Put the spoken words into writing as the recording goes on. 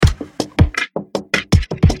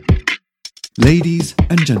Ladies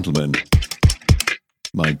and gentlemen,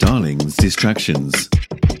 my darling's distractions.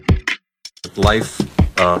 Life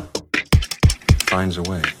finds a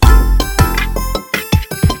way.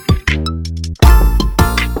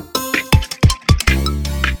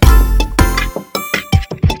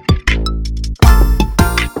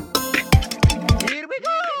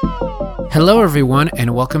 Hello everyone,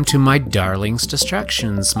 and welcome to my darling's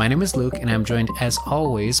distractions. My name is Luke, and I'm joined as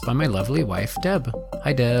always by my lovely wife, Deb.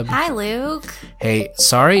 Hi, Deb. Hi, Luke. Hey,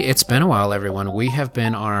 sorry it's been a while, everyone. We have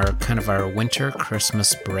been our winter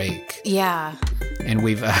Christmas break, Yeah. and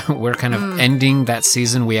we're kind of ending that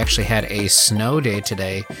season. We actually had a snow day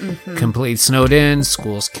today, completely snowed in.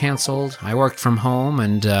 School's canceled. I worked from home,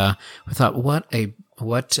 and we thought, what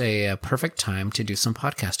a perfect time to do some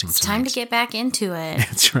podcasting. It's time to get back into it.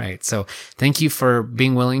 That's right. So thank you for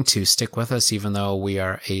being willing to stick with us, even though we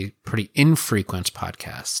are a pretty infrequent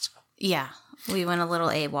podcast. Yeah. We went a little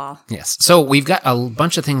AWOL. Yes. So we've got a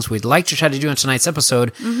bunch of things we'd like to try to do in tonight's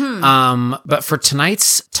episode. But for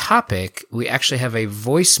tonight's topic, we actually have a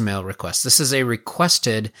voicemail request. This is a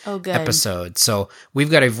requested episode. So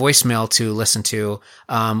we've got a voicemail to listen to.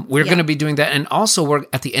 We're going to be doing that. And also, we're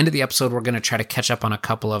at the end of the episode, we're going to try to catch up on a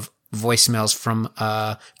couple of voicemails from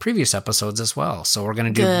previous episodes as well. So we're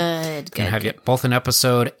going to do have both an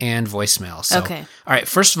episode and voicemail. So, okay. All right.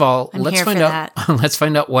 First of all, let's find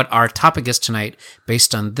out what our topic is tonight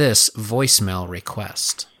based on this voicemail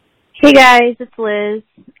request. Hey guys, it's Liz.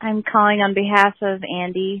 I'm calling on behalf of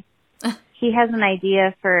Andy. He has an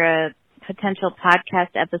idea for a potential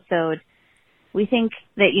podcast episode. We think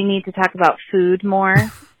that you need to talk about food more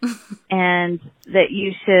and that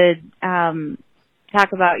you should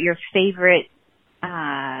talk about your favorite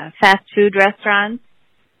fast food restaurants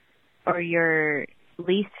or your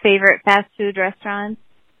least favorite fast food restaurants,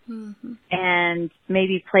 and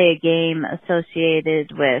maybe play a game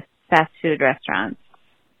associated with fast food restaurants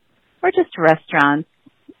or just restaurants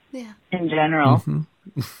in general.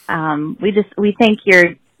 We think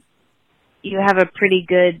you have a pretty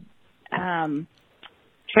good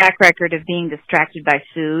track record of being distracted by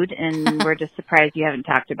food, and we're just surprised you haven't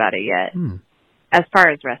talked about it yet. As far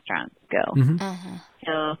as restaurants go.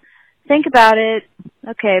 So think about it.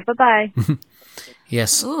 Okay, bye-bye.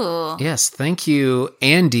 Yes. Ooh. Yes, thank you,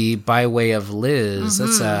 Andy, by way of Liz.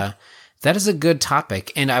 That is a good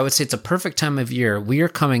topic, and I would say it's a perfect time of year. We are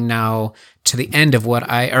coming now to the end of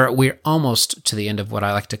we're almost to the end of what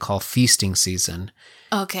I like to call feasting season.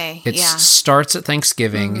 Okay, It starts at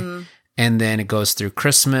Thanksgiving, and then it goes through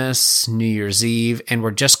Christmas, New Year's Eve, and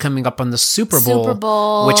we're just coming up on the Super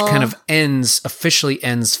Bowl, which kind of officially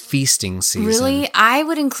ends feasting season. Really? I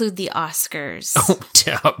would include the Oscars. Oh,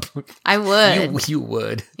 Deb. I would. You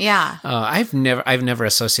would. Yeah. I've never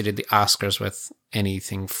associated the Oscars with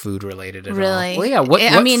anything food related at all. Really? Well, yeah. What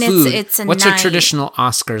food? It's a What's night. a traditional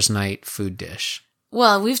Oscars night food dish?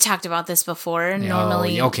 Well, we've talked about this before.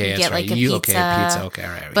 Normally, you get like a pizza. Pizza. Okay, all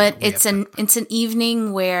right. But it's an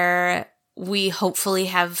evening where we hopefully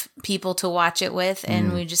have people to watch it with,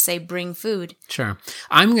 and we just say bring food. Sure.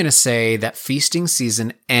 I'm going to say that feasting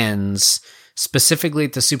season ends specifically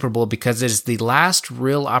at the Super Bowl because it is the last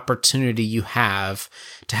real opportunity you have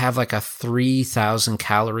to have like a 3,000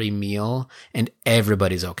 calorie meal, and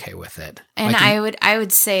everybody's okay with it. And I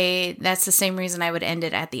would say that's the same reason I would end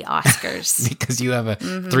it at the Oscars. Because you have a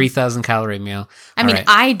 3,000 calorie meal. I mean, right.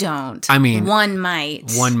 I don't. I mean, one might.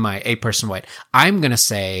 A person might. I'm going to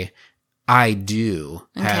say I do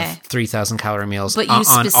have 3,000 calorie meals but you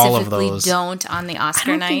on all of those. Specifically don't on the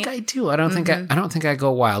Oscar night? I don't think I do. I don't think I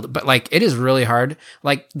go wild. But like, it is really hard.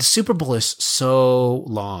 Like, the Super Bowl is so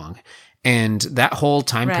long. And that whole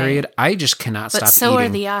time period, I just cannot stop eating. But so are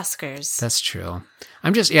the Oscars. That's true.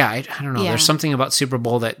 I'm just, I don't know. Yeah. There's something about Super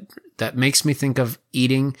Bowl that makes me think of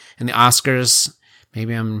eating. And the Oscars,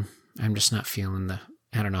 maybe I'm just not feeling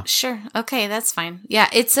I don't know. Sure. Okay, that's fine. Yeah,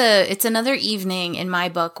 it's another evening in my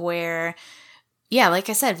book where, like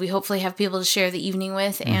I said, we hopefully have people to share the evening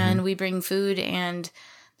with, and we bring food, and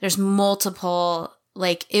there's multiple,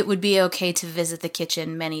 like, it would be okay to visit the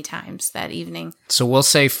kitchen many times that evening. So we'll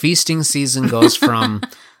say feasting season goes from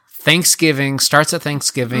Thanksgiving, starts at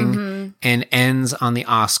Thanksgiving, and ends on the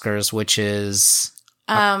Oscars, which is...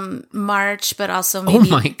 March, but also maybe...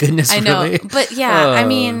 Oh my goodness, I know. really? But I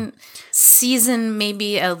mean... Season may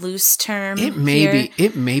be a loose term. It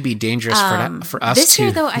may be dangerous for us this too.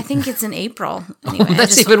 year, though. I think it's in April. Anyway,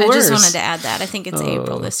 that's even worse. I just wanted to add that. I think it's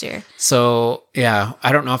April this year. So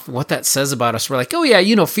I don't know what that says about us. We're like,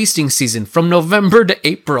 feasting season from November to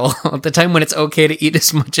April, the time when it's okay to eat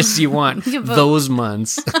as much as you want. Those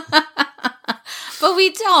months. But But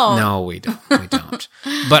we don't. No, we don't. We don't.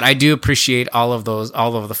 But I do appreciate all of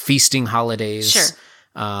the feasting holidays. Sure.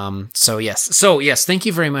 So yes, thank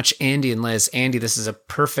you very much, Andy and Liz. Andy, this is a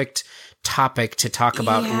perfect topic to talk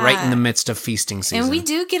about right in the midst of feasting season. And we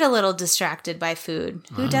do get a little distracted by food.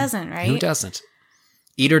 Who doesn't, right? Who doesn't?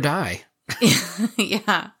 Eat or die.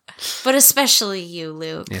 Yeah. But especially you,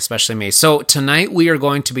 Luke. Especially me. So tonight we are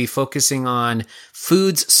going to be focusing on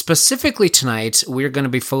foods. Specifically tonight, we're going to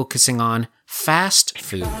be focusing on fast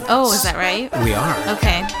food. Oh, is that right? We are.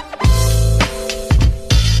 Okay.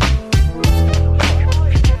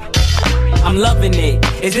 I'm loving it.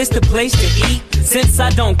 Is this the place to eat? Since I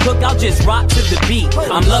don't cook, I'll just rock to the beat.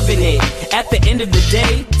 I'm loving it. At the end of the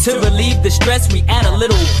day, to relieve the stress, we add a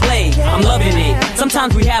little play. I'm loving it.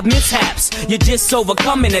 Sometimes we have mishaps. You just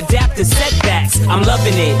overcome and adapt to setbacks. I'm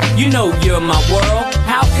loving it. You know you're my world.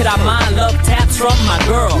 How could I mind love taps from my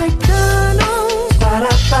girl? McDonald's.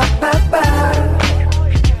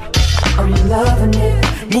 I'm loving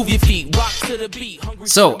it. Move your feet, rock to the beat.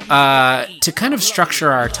 So, to kind of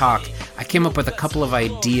structure our talk, I came up with a couple of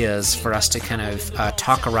ideas for us to kind of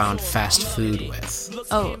talk around fast food with.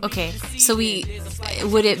 Oh, okay. So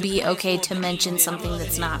would it be okay to mention something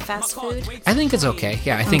that's not fast food? I think it's okay.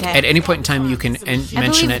 Yeah, I think at any point in time you can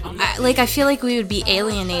mention it. I feel like we would be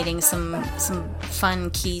alienating some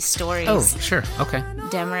fun key stories. Oh, sure. Okay.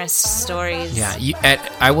 Demarest stories. Yeah,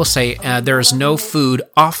 I will say there is no food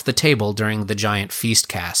off the table during the giant feast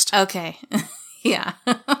cast. Okay. Yeah.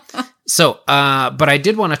 So, but I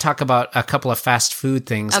did want to talk about a couple of fast food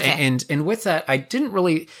things. Okay. And with that, I didn't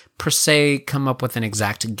really per se come up with an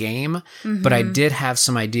exact game, but I did have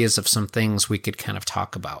some ideas of some things we could kind of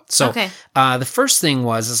talk about. So the first thing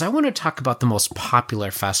is I want to talk about the most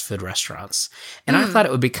popular fast food restaurants. And I thought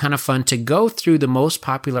it would be kind of fun to go through the most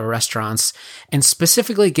popular restaurants and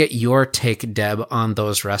specifically get your take, Deb, on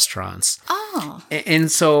those restaurants. Oh.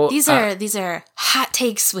 And so these are hot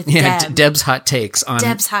takes with Deb. Deb's hot takes on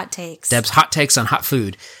Deb's hot takes. Deb's hot takes on hot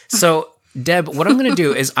food. So, Deb, what I'm going to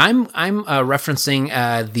do is I'm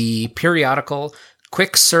referencing the periodical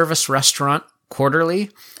Quick Service Restaurant Quarterly.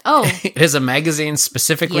 Oh. It is a magazine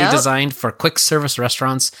specifically designed for quick service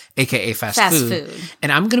restaurants, aka fast food.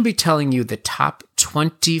 And I'm going to be telling you the top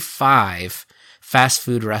 25 fast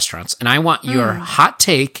food restaurants. And I want your hot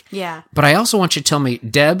take. Yeah. But I also want you to tell me,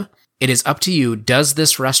 Deb, it is up to you. Does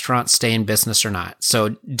this restaurant stay in business or not?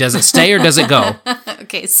 So does it stay or does it go?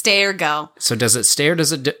 Okay, stay or go. So does it stay or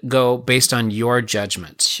does it go based on your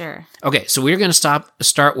judgment? Sure. Okay, so we're going to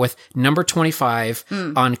start with number 25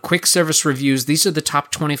 on quick service reviews. These are the top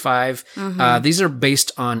 25. These are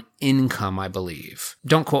based on income, I believe.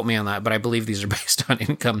 Don't quote me on that, but I believe these are based on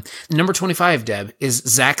income. Number 25, Deb, is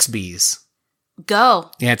Zaxby's. Go.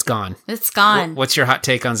 Yeah, it's gone. It's gone. What's your hot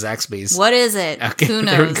take on Zaxby's? What is it? Okay, Who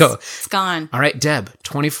knows? there we go. It's gone. All right, Deb,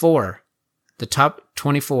 24. The top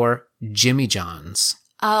 24, Jimmy John's.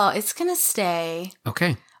 Oh, it's going to stay.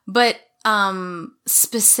 Okay. But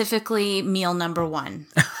specifically meal number one.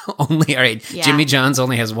 Only, all right. Yeah. Jimmy John's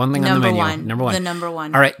only has one thing on the menu. Number one. The number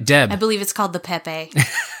one. All right, Deb. I believe it's called the Pepe.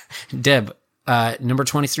 Deb, number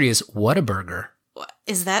 23 is Whataburger.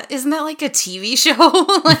 Isn't that like a TV show?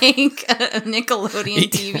 Like a Nickelodeon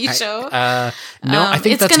TV show? No, I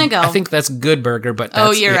think it's gonna go. I think that's Good Burger, but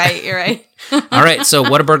that's, you're right. All right, so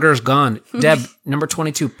Whataburger is gone. Deb, number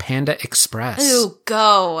 22, Panda Express. Ooh,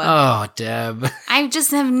 go. Oh, Deb. I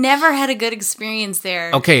just have never had a good experience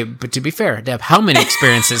there. Okay, but to be fair, Deb, how many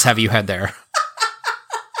experiences have you had there?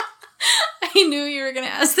 I knew you were going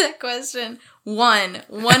to ask that question. One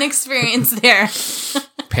experience there.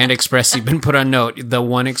 Panda Express, you've been put on note. The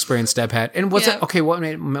one experience Deb had. And what's it? Okay, what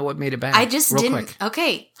made it bad? I just Real didn't. Quick.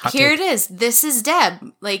 Okay, Hot here take. it is. This is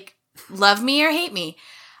Deb. Like, love me or hate me.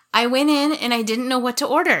 I went in and I didn't know what to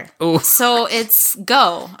order. Ooh. So it's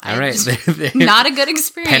go. All right. Not a good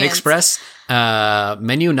experience. Panda Express,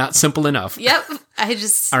 menu not simple enough. Yep. All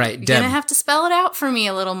right, Deb. You're going to have to spell it out for me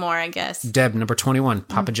a little more, I guess. Deb, number 21,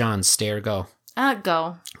 Papa John's, stay or go?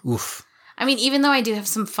 Go. Oof. I mean, even though I do have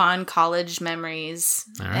some fond college memories,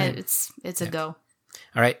 All right. it's a go.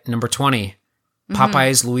 All right, number 20,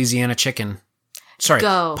 Popeye's Louisiana Chicken. Sorry,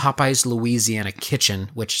 go. Popeye's Louisiana Kitchen,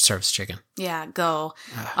 which serves chicken. Yeah, go.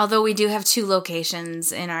 Although we do have 2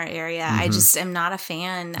 locations in our area, I just am not a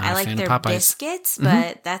fan. I like their biscuits,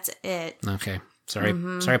 but that's it. Okay, sorry.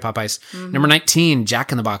 Sorry, Popeyes. Number 19,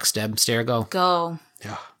 Jack in the Box, Deb, stay or go? Go.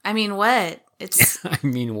 Yeah. I mean, what? It's. I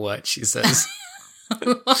mean, what, she says.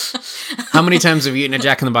 How many times have you eaten a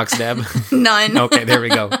Jack in the Box, Deb? None. Okay, there we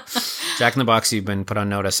go. Jack in the Box, you've been put on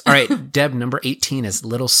notice. All right, Deb, number 18 is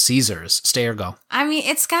Little Caesars. Stay or go? I mean,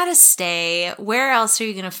 it's got to stay. Where else are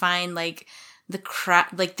you going to find, like,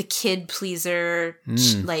 like the kid pleaser,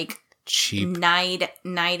 like cheap night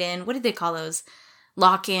in. What did they call those?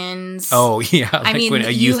 Lock-ins. Oh yeah, like I mean, when a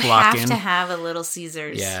you youth lock-in. have to have a Little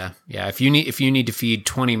Caesars. Yeah. If you need to feed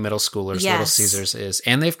 20 middle schoolers, Yes. Little Caesars is,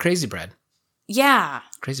 and they have Crazy Bread. Yeah.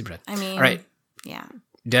 Crazy Bread. I mean, all right, yeah.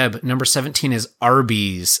 Deb, number 17 is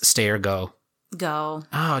Arby's. Stay or go? Go.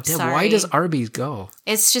 Oh, Deb, Sorry. why does Arby's go?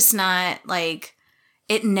 It's just not like,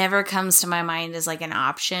 it never comes to my mind as like an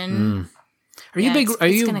option. Are you Yeah, a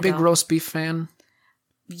it's gonna big go. roast beef fan?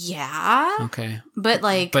 Yeah. Okay. But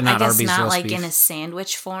like, But not I guess Arby's not roast like beef. in a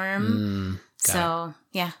sandwich form. So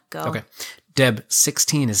yeah, go. Okay. Deb,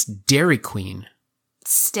 16 is Dairy Queen.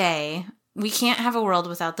 Stay. We can't have a world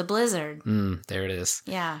without the Blizzard. There it is.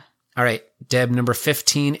 Yeah. All right. Deb, number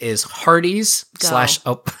 15 is Hardee's Go. / I was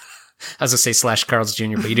going to say / Carl's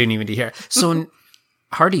Jr., but you didn't even hear. So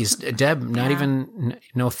Hardee's, Deb, not even,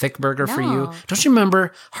 no thick burger for you. No. Don't you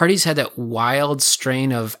remember Hardee's had that wild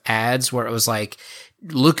strain of ads where it was like,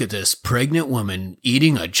 look at this pregnant woman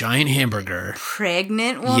eating a giant hamburger.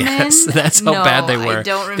 Pregnant woman? Yes, that's how No, bad they were. I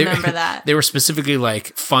don't remember that. They were specifically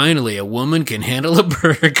like, finally, a woman can handle a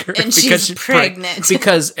burger. And she's pregnant.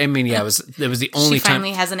 Because, I mean, yeah, it was the only She time.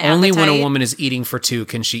 finally has an only when a appetite. woman is eating for two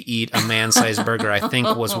can she eat a man-sized burger, I think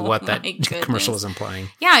was what that my goodness. commercial was implying.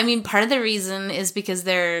 Yeah, I mean, part of the reason is because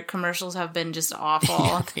their commercials have been just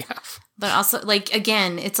awful. Yeah. But also, like,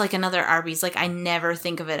 again, it's like another Arby's. Like, I never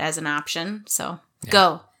think of it as an option. So,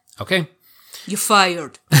 go. Okay. You're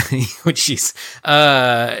fired. Oh, jeez.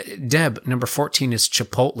 Deb, number 14 is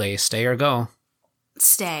Chipotle. Stay or go?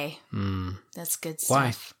 Stay. That's good stuff.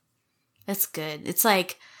 Why? That's good. It's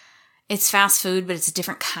like, it's fast food, but it's a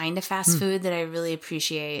different kind of fast food that I really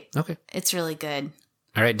appreciate. Okay. It's really good.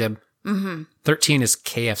 All right, Deb. 13 is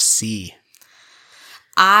KFC.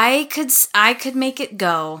 I could make it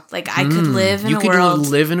go. Like, I could live in You a could world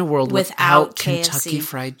live in a world without without KFC. Kentucky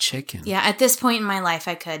Fried Chicken. Yeah, at this point in my life,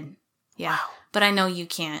 I could. Yeah. But I know you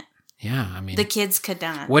can't. Yeah, I mean, The kids could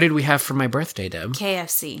not. what did we have for my birthday, Deb?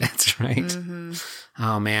 KFC. That's right.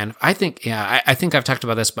 Oh man, I think I think I've talked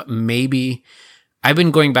about this, but maybe I've been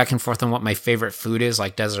going back and forth on what my favorite food is,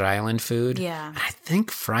 like desert island food. Yeah. And I think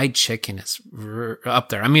fried chicken is up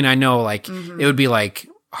there. I mean, I know like it would be like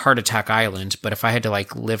Heart Attack Island, but if I had to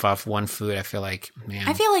like live off one food, I feel like, man.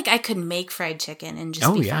 I feel like I could make fried chicken and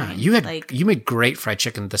just be fine. You made great fried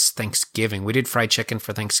chicken this Thanksgiving. We did fried chicken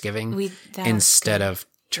for Thanksgiving that was instead good. of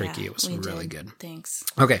turkey. Yeah, It was we really did. good. Thanks.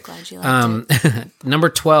 Okay. Glad you liked it. Number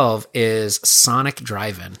 12 is Sonic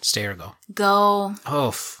Drive-In. Stay or go? Go.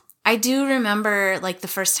 Oh, I do remember, like, the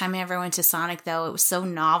first time I ever went to Sonic, though, it was so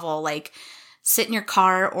novel. Like, sit in your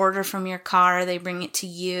car, order from your car, they bring it to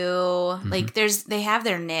you. Like, they have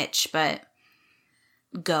their niche, but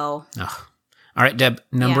go. oh. All right, Deb.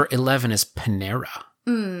 Number 11 is Panera.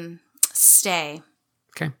 Stay.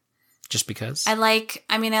 Okay. Just because? I like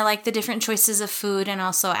the different choices of food, and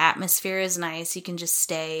also atmosphere is nice. You can just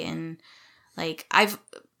stay and, like, I've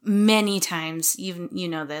many times, you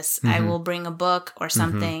know this, I will bring a book or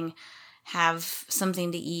something, have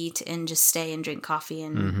something to eat, and just stay and drink coffee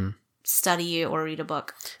and study or read a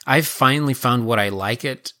book. I've finally found what I like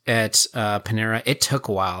at Panera. It took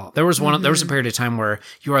a while. There was there was a period of time where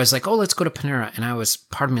you were always like, oh, let's go to Panera. And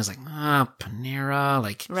part of me was like, Panera.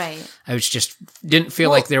 Like, Right. I was just, didn't feel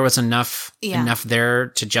like there was enough there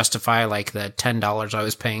to justify like the $10 I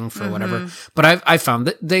was paying for whatever. But I found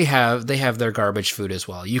that they have their garbage food as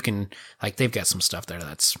well. You can, like, they've got some stuff there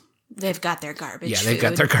that's, They've got their garbage food. yeah, they've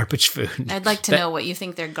got their garbage food. I'd like to know what you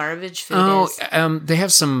think their garbage food is. They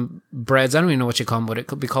have some breads. I don't even know what you call them. Would it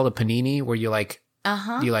could be called a panini, where you like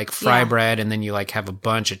you like fry bread and then you like have a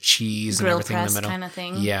bunch of cheese Grill and everything in the press middle. kind of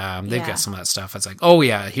thing. Yeah, they've Yeah. got some of that stuff. It's like, oh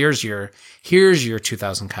yeah, here's your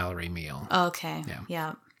 2,000 calorie meal. Okay. Yeah.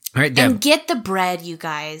 All right, Deb. And get the bread, you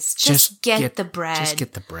guys. Just get the bread. Just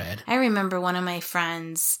get the bread. I remember one of my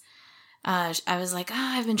friends, I was like,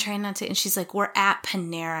 I've been trying not to. And she's like, we're at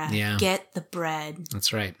Panera. Yeah. Get the bread.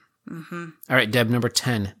 That's right. All right, Deb. Number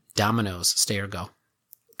 10, Domino's. Stay or go?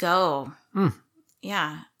 Go.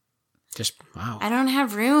 Yeah. Just wow. I don't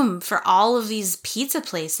have room for all of these pizza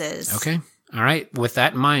places. Okay. All right. With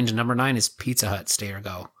that in mind, number 9 is Pizza Hut. Stay or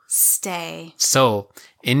go? Stay. So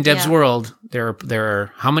in Deb's Yeah. world, there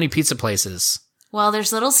are how many pizza places? Well,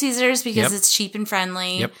 there's Little Caesars because Yep. it's cheap and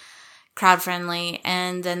friendly. Yep. Crowd friendly.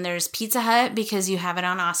 And then there's Pizza Hut because you have it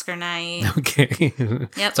on Oscar night. Okay.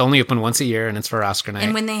 It's only open once a year and it's for Oscar night.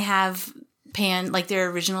 And when they have like their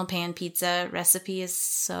original pan pizza recipe is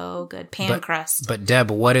so good. Pan crust. But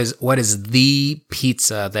Deb, what is the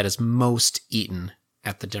pizza that is most eaten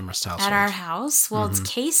at the Demarest household? At our house? Well, it's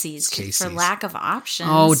Casey's. It's For Casey's. lack of options.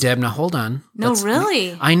 Oh, Deb, now hold on. No,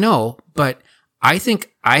 really? I know, but I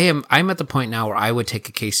think I'm at the point now where I would take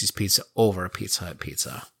a Casey's pizza over a Pizza Hut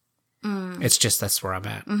pizza. It's just, that's where I'm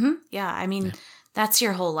at. Mm-hmm. Yeah. I mean, that's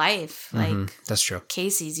your whole life. Like, that's true.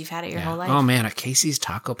 Casey's, you've had it your whole life. Oh man, a Casey's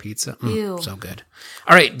taco pizza. Ew. So good.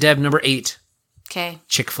 All right, Deb, number 8. Okay.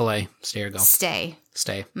 Chick-fil-A. Stay or go? Stay.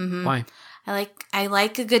 Mm-hmm. Why? I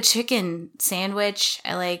like a good chicken sandwich.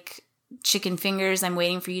 I like chicken fingers. I'm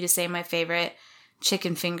waiting for you to say my favorite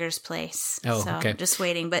chicken fingers place. Oh, so okay. I'm just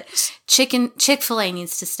waiting. But Chick-fil-A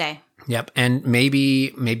needs to stay. Yep, and maybe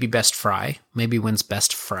best fry. Maybe wins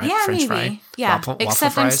best fry. Yeah, French maybe. fry. Yeah. Waffle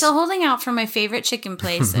Except fries. I'm still holding out for my favorite chicken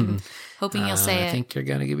place. I'm hoping you'll say I it. think you're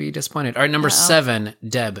going to be disappointed. All right, number 7,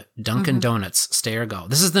 Deb, Dunkin' Donuts. Stay or go?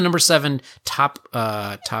 This is the number 7 top. They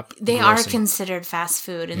grossing. are considered fast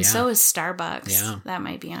food, and Yeah. so is Starbucks. Yeah. That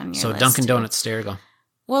might be on your So list. Dunkin' too. Donuts. Stay or go?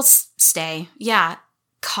 Well, stay. Yeah.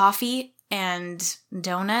 Coffee and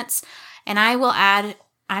donuts. And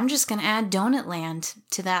I'm just going to add Donut Land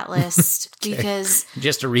to that list because,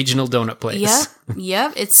 Just a regional donut place.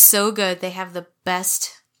 yep. It's so good. They have the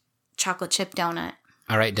best chocolate chip donut.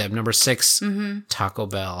 All right, Deb, number 6, Mm-hmm. Taco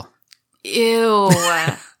Bell. Ew.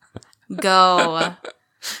 Go.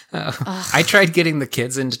 I tried getting the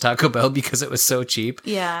kids into Taco Bell because it was so cheap.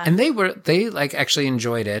 Yeah. And they like actually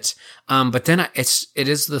enjoyed it. But then it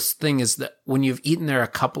is this thing is that when you've eaten there a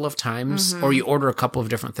couple of times or you order a couple of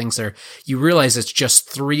different things there, you realize it's just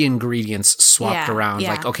 3 ingredients swapped Yeah, around.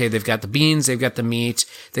 yeah. Like, okay, they've got the beans, they've got the meat,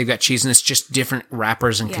 they've got cheese, and it's just different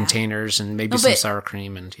wrappers and Yeah. containers and maybe No, some but- sour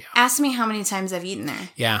cream and Ask me how many times I've eaten there.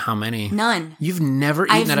 Yeah, how many? None. You've never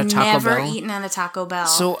eaten I've at a Taco never Bell? eaten at a Taco Bell.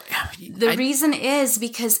 So the reason is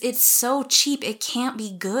because it's so cheap, it can't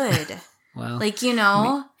be good. well, Like, you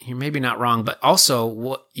know, you're maybe not wrong, but also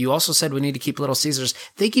what you also said we need to keep Little Caesars.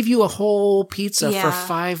 They give you a whole pizza Yeah. for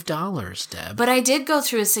 $5, Deb. but I did go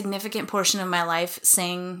through a significant portion of my life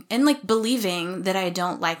saying and like believing that I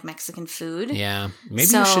don't like Mexican food. Yeah,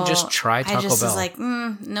 maybe you should just try Taco I just Bell. was like,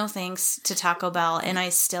 no thanks to Taco Bell, and I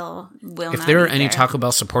still will if not there are eat any there. Taco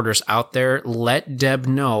Bell supporters out there, let Deb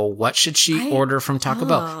know what should she order from Taco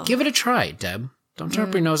Bell. Give it a try, Deb. Don't turn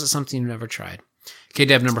up your nose at something you've never tried. Okay,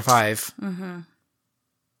 Deb, number 5.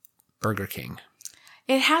 Burger King.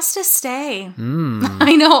 It has to stay.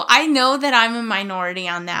 I know that I'm a minority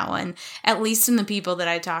on that one, at least in the people that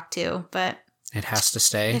I talk to, but It has to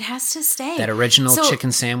stay. it has to stay. That original So-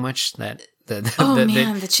 chicken sandwich.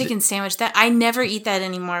 The chicken sandwich. That I never eat that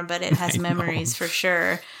anymore, but it has memories for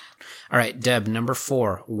sure. All right, Deb, number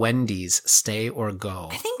 4. Wendy's. Stay or go?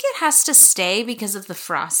 I think it has to stay because of the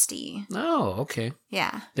Frosty. Oh, okay.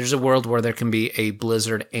 Yeah. There's a world where there can be a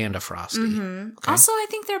Blizzard and a Frosty. Also, I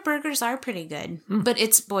think their burgers are pretty good. But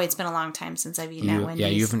it's been a long time since I've eaten at Wendy's. Yeah,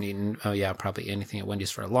 you haven't eaten, probably anything at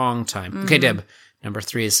Wendy's for a long time. Okay, Deb, number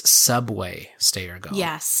 3 is Subway. Stay or go?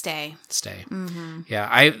 Yeah, stay. Stay.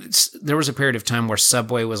 Yeah, there was a period of time where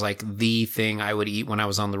Subway was like the thing I would eat when I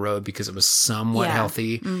was on the road because it was somewhat Yeah.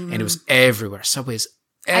 healthy and it was everywhere. Subway's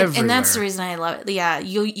everywhere. And that's the reason I love it. Yeah,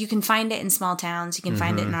 you can find it in small towns. You can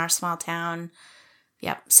find it in our small town.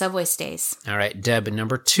 Yep, Subway stays. All right, Deb,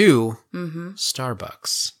 number 2,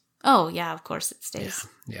 Starbucks. Oh, yeah, of course it stays.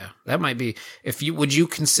 Yeah, that might be. Would you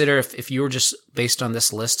consider if you were just based on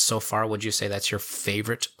this list so far, would you say that's your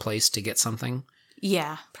favorite place to get something?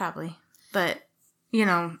 Yeah, probably. But,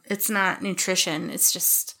 it's not nutrition. It's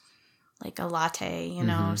just like a latte,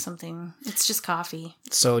 something. It's just coffee.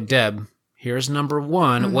 So, Deb, here's number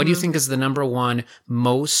 1. What do you think is the number 1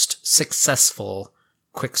 most successful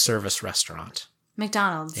quick service restaurant?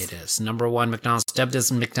 McDonald's. It is. Number 1, McDonald's. Deb,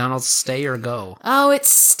 does McDonald's stay or go? Oh, it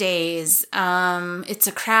stays. It's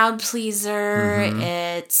a crowd pleaser.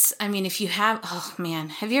 If you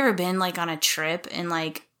have you ever been like on a trip and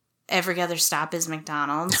like every other stop is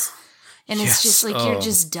McDonald's? And it's just like you're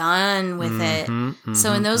just done with it.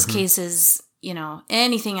 So in those cases,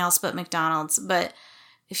 anything else but McDonald's. But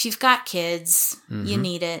if you've got kids, you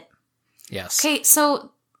need it. Yes. Okay,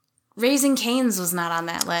 so Raising Cane's was not on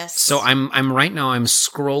that list. So I'm right now, I'm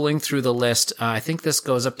scrolling through the list. I think this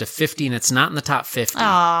goes up to 50 and it's not in the top 50.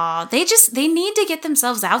 Oh, they need to get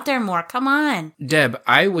themselves out there more. Come on. Deb,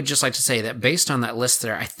 I would just like to say that based on that list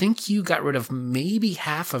there, I think you got rid of maybe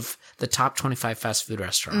half of the top 25 fast food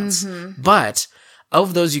restaurants. But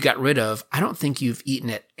of those you got rid of, I don't think you've eaten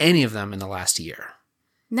at any of them in the last year.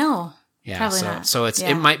 No. Yeah, probably not. So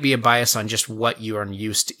it might be a bias on just what you are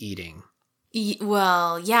used to eating.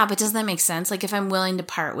 Well, yeah, but doesn't that make sense? Like if I'm willing to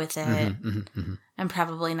part with it, am I'm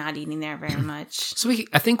probably not eating there very much. So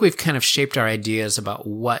I think we've kind of shaped our ideas about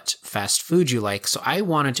what fast food you like. So I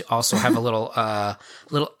wanted to also have a little,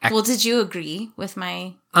 Well, did you agree with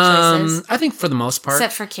my choices? I think for the most part,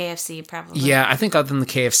 Except for KFC, probably. yeah, I think other than the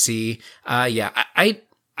KFC, I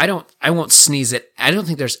won't sneeze it. I don't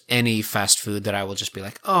think there's any fast food that I will just be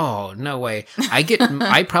like, oh, no way.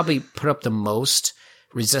 I probably put up the most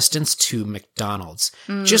resistance to McDonald's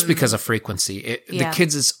just because of frequency. The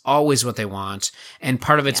kids is always what they want. And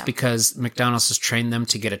part of it's because McDonald's has trained them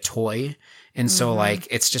to get a toy. And so like,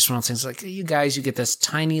 it's just one of those things like, you guys, you get this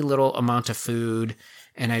tiny little amount of food.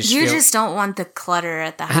 And I just just don't want the clutter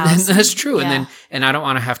at the house. And that's true. Yeah. And I don't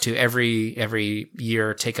want to have to every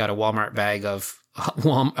year take out a Walmart bag of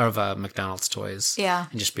McDonald's toys. Yeah.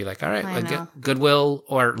 And just be like, all right, Goodwill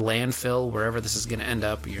or landfill, wherever this is going to end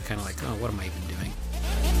up. You're kind of like, oh, what am I even doing?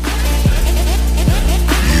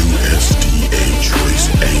 USDA Choice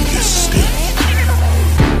Angus Steak.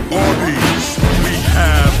 Arby's, we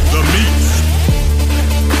have the meats.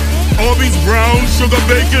 Arby's brown sugar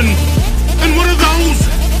bacon. And what are those?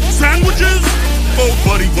 Sandwiches? Oh,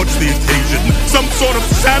 buddy, what's the occasion? Some sort of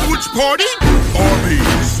sandwich party?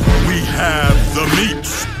 Arby's, we have the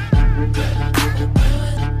meats.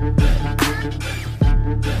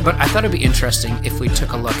 But I thought it'd be interesting if we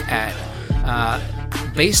took a look at,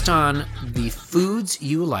 based on the foods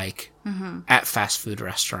you like at fast food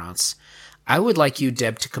restaurants, I would like you,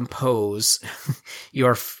 Deb, to compose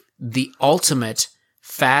the ultimate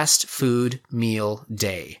fast food meal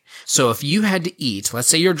day. So if you had to eat, let's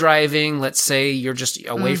say you're driving, let's say you're just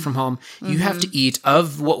away from home, you have to eat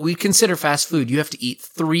of what we consider fast food. You have to eat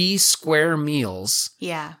 3 square meals.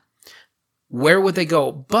 Yeah. Where would they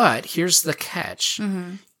go? But here's the catch.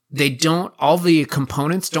 All the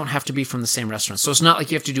components don't have to be from the same restaurant. So it's not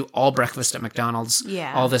like you have to do all breakfast at McDonald's.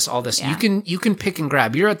 Yeah. All this. Yeah. You can pick and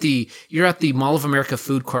grab. You're at the Mall of America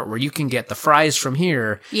food court where you can get the fries from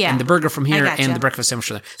here and the burger from here and the breakfast sandwich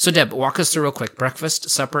from there. So Deb, walk us through real quick. Breakfast,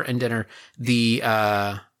 supper, and dinner.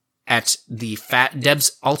 At the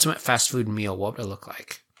Deb's ultimate fast food meal, what would it look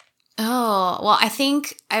like? Oh, well, I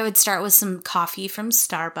think I would start with some coffee from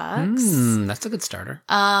Starbucks. That's a good starter.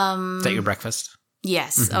 Is that your breakfast?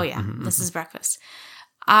 Yes. Oh, yeah. This is breakfast.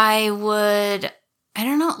 I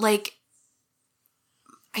don't know,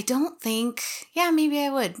 maybe I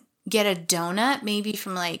would get a donut, maybe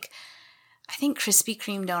from I think Krispy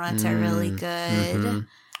Kreme donuts are really good.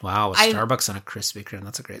 Wow. Starbucks and a Krispy Kreme.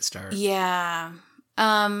 That's a great start. Yeah.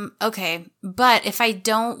 Okay. But if I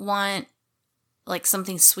don't want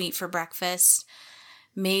something sweet for breakfast,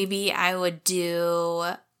 maybe I would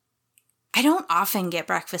I don't often get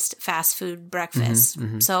fast food breakfast.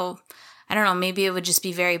 So I don't know, maybe it would just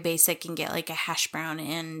be very basic and get a hash brown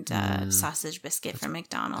and sausage biscuit from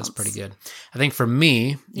McDonald's. That's pretty good. I think for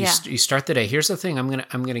me, you start the day. Here's the thing. I'm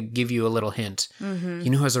going to give you a little hint. You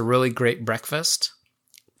know who has a really great breakfast?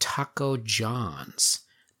 Taco John's.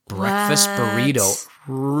 Breakfast burrito.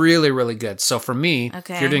 Really, really good. So for me, if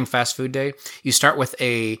you're doing fast food day, you start with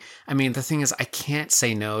the thing is I can't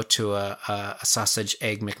say no to a sausage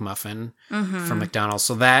egg McMuffin from McDonald's.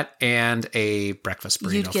 So that and a breakfast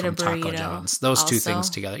burrito from Taco John's. Those two things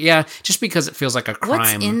together. Yeah, just because it feels like a crime.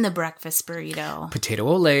 What's in the breakfast burrito? Potato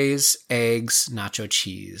olays, eggs, nacho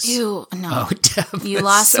cheese. Ew, no. Oh, Deb, you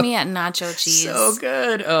lost me at nacho cheese. So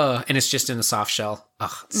good. Oh, and it's just in a soft shell.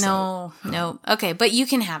 Oh, no. Okay, but you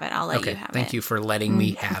can have it. I'll let you have it. Thank you for letting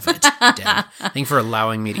me have it, Deb. Thank you for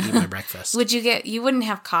allowing me to eat my breakfast. You wouldn't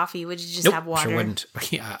have coffee, would you just have water? Sure wouldn't.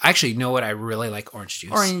 Yeah, actually, you know what? I really like orange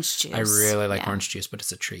juice. I really like orange juice, but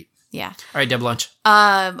it's a treat. Yeah. All right, Deb, lunch.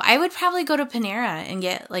 I would probably go to Panera and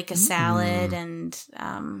get a salad and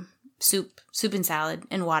soup and salad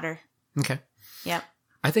and water. Okay. Yep.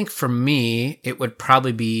 I think for me, it would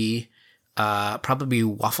probably be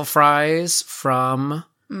waffle fries from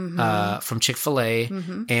Chick-fil-A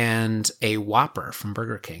and a Whopper from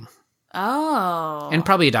Burger King. Oh. And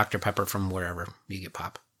probably a Dr. Pepper from wherever you get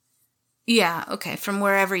pop. Yeah, okay. From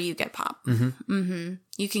wherever you get pop.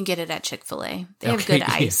 You can get it at Chick-fil-A. They have good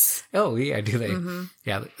ice. Yeah. Oh, yeah, do they?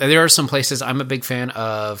 Yeah, there are some places. I'm a big fan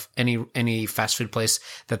of any fast food place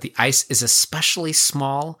that the ice is especially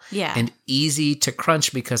small and easy to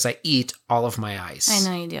crunch because I eat all of my ice. I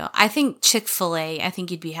know you do. I think Chick-fil-A, I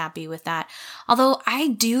think you'd be happy with that. Although I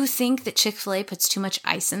do think that Chick-fil-A puts too much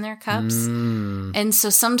ice in their cups. And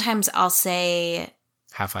so sometimes I'll say,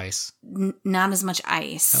 Half ice. Not as much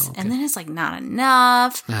ice. Oh, okay. And then it's like not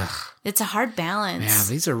enough. Ugh. It's a hard balance. Yeah,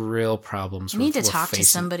 these are real problems. I need to we're talk to facing.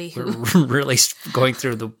 somebody who... We're really going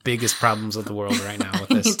through the biggest problems of the world right now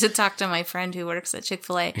with I this. need to talk to my friend who works at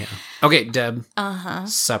Chick-fil-A. Yeah. Okay, Deb.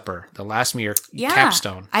 Supper. The last meal, Yeah.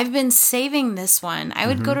 capstone. I've been saving this one. I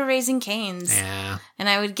would go to Raising Cane's. Yeah. And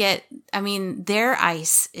I would get, their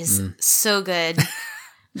ice is so good.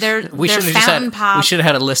 Their We should have fountain pop. We should have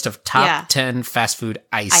had a list of top Yeah. 10 fast food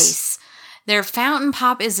ice. Their fountain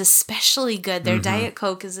pop is especially good. Their Diet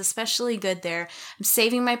Coke is especially good there. I'm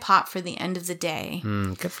saving my pop for the end of the day.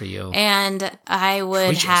 Good for you. And I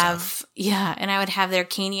would Treat have, and I would have their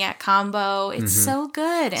Caniac combo. It's so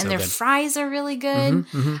good. And So their good. fries are really good.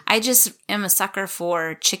 I just am a sucker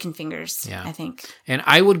for chicken fingers, Yeah. I think. And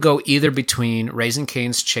I would go either between Raising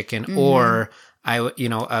Cane's chicken or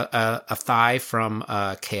a thigh from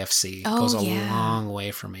KFC. Oh, goes a yeah. long way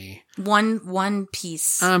for me. One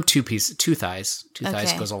piece. Two thighs. Two thighs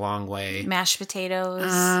Okay. goes a long way. Mashed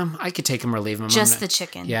potatoes. I could take them or leave them. just the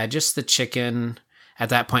chicken. Yeah, just the chicken at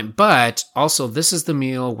that point. But also, this is the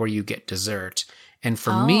meal where you get dessert. And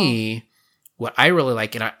for me, what I really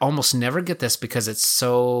like, and I almost never get this because it's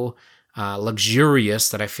so luxurious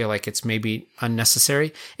that I feel like it's maybe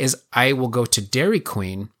unnecessary, is I will go to Dairy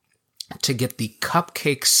Queen to get the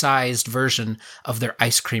cupcake-sized version of their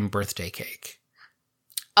ice cream birthday cake.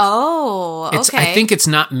 Oh, okay. I think it's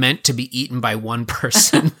not meant to be eaten by one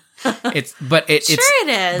person. It's sure it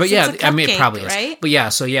is. But yeah, It's a I mean, it cupcake, probably right? is. But yeah,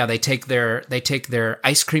 so yeah, they take their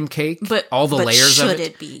ice cream cake, But all the layers of it. should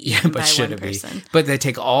it be Yeah, eaten but by should one it be? person? But they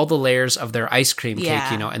take all the layers of their ice cream Yeah.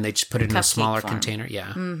 cake, and they just put it in a Cupcake smaller form. container.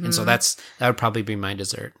 Yeah, and so that would probably be my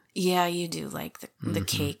dessert. Yeah, you do like the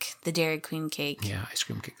cake, the Dairy Queen cake. Yeah, ice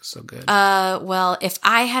cream cake is so good. Well, if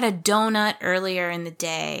I had a donut earlier in the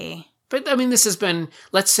day, But I mean, this has been.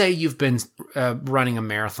 Let's say you've been running a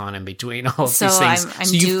marathon in between all of So these things, I'm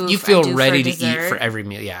so you due- you I'm feel due ready for to eat dessert. for every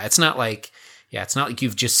meal. Yeah, it's not like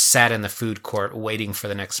you've just sat in the food court waiting for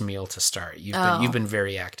the next meal to start. You've been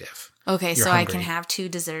very active. okay, You're so I can hungry. have 2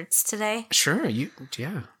 desserts today. Sure,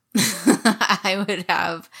 yeah. I would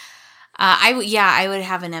have. I would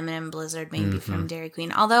have an M&M Blizzard maybe from Dairy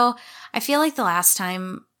Queen. Although I feel like the last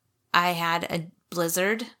time I had a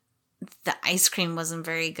Blizzard, the ice cream wasn't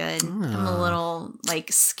very good. I'm a little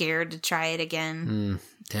scared to try it again,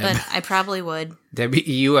 Deb, but I probably would. Debbie,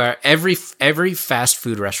 you are every fast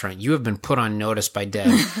food restaurant. You have been put on notice by Deb.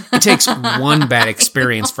 It takes one bad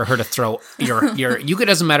experience for her to throw your. It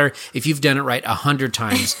doesn't matter if you've done it right 100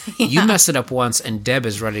 times. You mess it up once, and Deb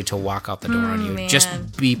is ready to walk out the door on you. man.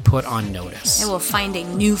 Just be put on notice. I will find a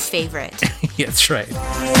new favorite. Yeah, that's right.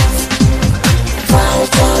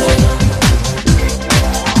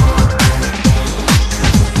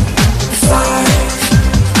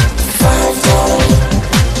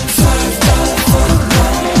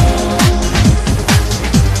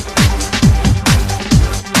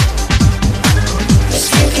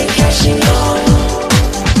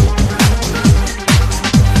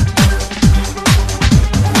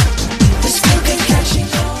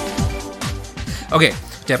 Okay,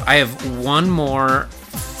 Deb, I have one more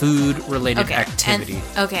food-related activity.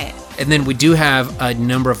 And then we do have a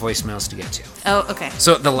number of voicemails to get to. Oh, okay.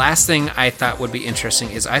 So the last thing I thought would be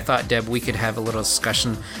interesting is I thought, Deb, we could have a little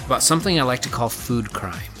discussion about something I like to call food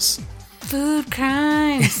crimes. Food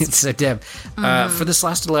crimes. So, Deb, for this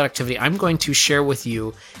last little activity, I'm going to share with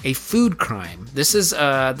you a food crime. This is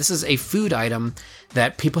a food item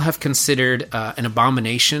that people have considered an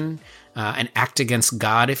abomination, an act against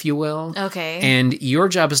God, if you will. Okay. And your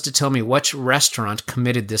job is to tell me which restaurant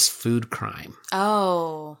committed this food crime.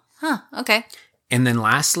 Oh. Huh. Okay. And then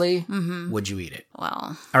lastly, would you eat it?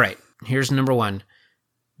 Well, All right, here's number 1.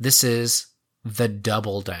 This is the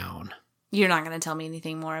Double Down. you're not going to tell me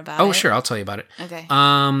anything more about it. Oh, sure, I'll tell you about it. Okay.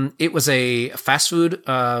 It was a fast food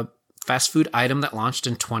item that launched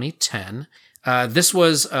in 2010. This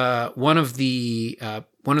was one of the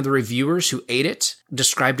reviewers who ate it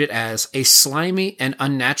described it as a slimy and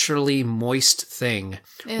unnaturally moist thing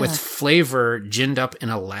with flavor ginned up in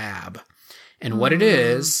a lab. And what it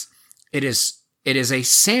is a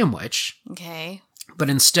sandwich, Okay. but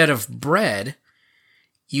instead of bread,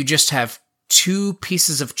 you just have 2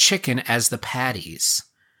 pieces of chicken as the patties.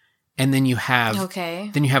 And then you have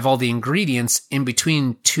all the ingredients in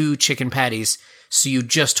between 2 chicken patties, so you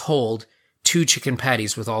just hold 2 chicken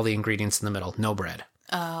patties with all the ingredients in the middle, no bread.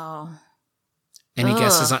 Oh. Any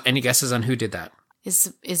guesses on who did that?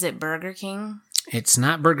 Is it Burger King? It's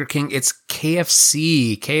not Burger King, it's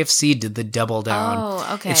KFC. KFC did the Double Down.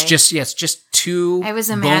 Oh, okay. It's just two. I was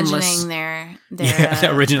boneless, imagining their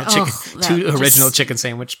the original chicken, two that original just chicken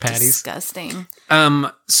sandwich patties. disgusting.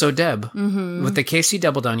 So Deb, with the KFC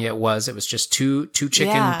Double Down, it was just two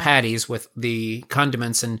chicken patties with the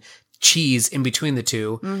condiments and cheese in between the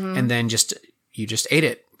two, and then you just ate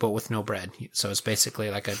it, but with no bread. So it's basically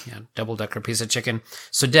like a double decker piece of chicken.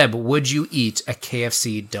 So Deb, would you eat a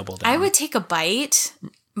KFC Double Down? I would take a bite,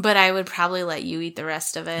 but I would probably let you eat the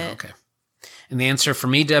rest of it. Okay. And the answer for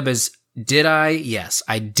me, Deb, is did I? Yes,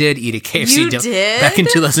 I did eat a KFC. You did? Back in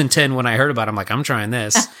 2010 when I heard about it, I'm like, I'm trying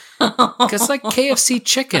this. Because like KFC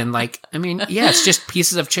chicken, like, I mean, yeah, it's just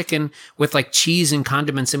pieces of chicken with like cheese and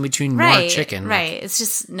condiments in between more chicken. Right, Like, it's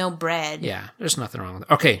just no bread. yeah, there's nothing wrong with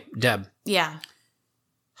it. Okay, Deb. Yeah.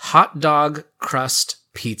 Hot dog crust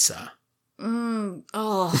pizza.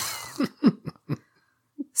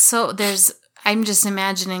 So I'm just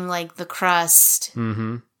imagining like the crust.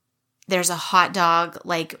 Mm-hmm. There's a hot dog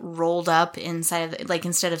like rolled up inside of like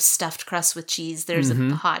instead of stuffed crust with cheese, there's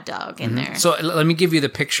a hot dog in there. So let me give you the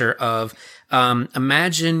picture of,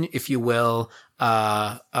 imagine, if you will,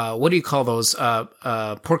 what do you call those?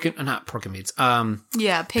 Not pork and beans.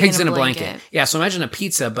 Yeah, pigs in a blanket. Yeah, so imagine a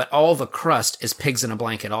pizza, but all the crust is pigs in a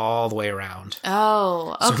blanket all the way around.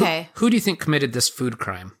 Oh, okay. So who do you think committed this food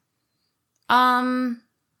crime?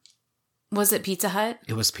 Was it Pizza Hut?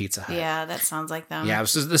 It was Pizza Hut. Yeah, that sounds like them. Yeah,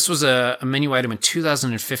 this was a menu item in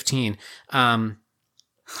 2015. The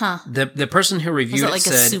person who reviewed Was it like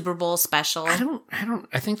said, a Super Bowl special?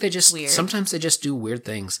 I think they just, Weird. sometimes they just do weird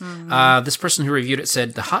things. This person who reviewed it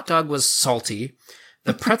said the hot dog was salty.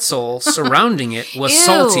 The pretzel surrounding it was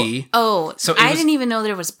salty. Oh, so I didn't even know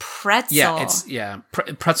there was pretzel. Yeah,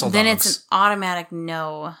 pretzel dogs. Then it's an automatic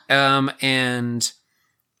no.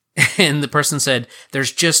 And the person said,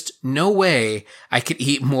 there's just no way I could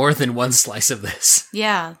eat more than one slice of this.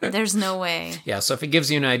 Yeah, there's no way. Yeah, so if it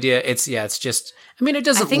gives you an idea, it's just, I mean, it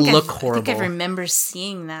doesn't look horrible. I think I remember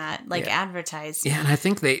seeing that, advertised. Yeah, and I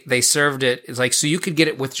think they served it, it's like, so you could get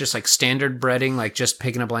it with just like standard breading, like just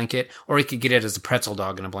pig in a blanket, or you could get it as a pretzel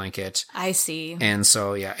dog in a blanket. I see. And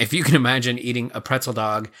so, yeah, if you can imagine eating a pretzel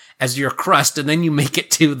dog as your crust, and then you make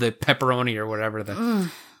it to the pepperoni or whatever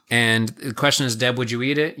And the question is, Deb, would you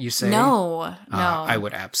eat it? You say no. I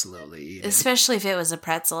would absolutely eat it. Especially if it was a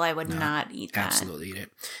pretzel, I would not eat that. Absolutely eat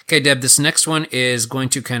it. Okay, Deb, this next one is going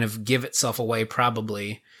to kind of give itself away,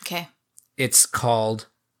 probably. Okay. It's called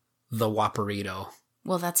the Whopperito.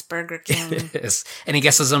 Well, that's Burger King. It is. Any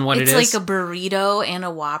guesses on what it is? It's like a burrito and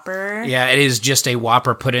a Whopper. Yeah, it is just a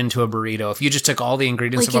Whopper put into a burrito. If you just took all the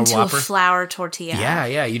ingredients of a Whopper, into a flour tortilla.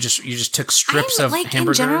 Yeah. You just took strips of hamburger.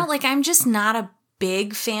 In general, I'm just not a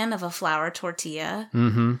big fan of a flour tortilla.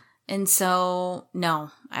 Mm-hmm. And so,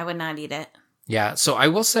 no, I would not eat it. Yeah, so I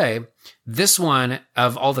will say, this one,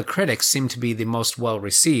 of all the critics, seemed to be the most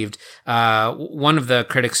well-received. One of the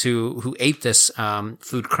critics who ate this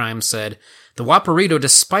food crime said, the Whopperito,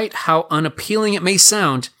 despite how unappealing it may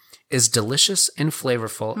sound, is delicious and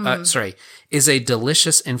flavorful. Is a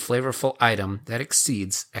delicious and flavorful item that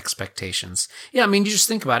exceeds expectations. Yeah, I mean, you just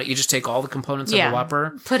think about it. You just take all the components of a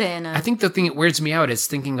Whopper. Put it in I think the thing that weirds me out is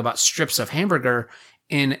thinking about strips of hamburger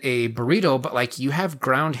in a burrito, but like you have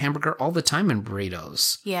ground hamburger all the time in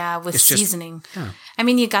burritos. Yeah, with It's seasoning. I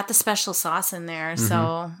mean, you got the special sauce in there,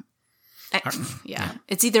 so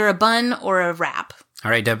it's either a bun or a wrap.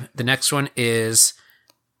 All right, Deb. The next one is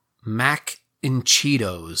mac and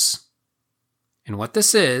Cheetos. And what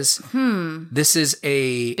this is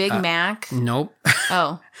a Big Mac. Nope.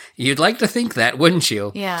 Oh, You'd like to think that, wouldn't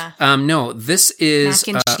you? yeah. No, this is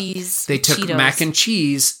Mac and cheese. They took Cheetos. mac and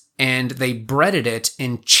cheese and they breaded it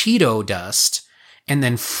in Cheeto dust and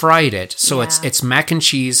then fried it. So it's mac and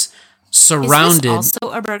cheese surrounded. Is this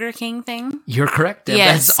also a Burger King thing? You're correct, Deb.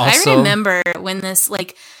 Yes, That's also, I remember when this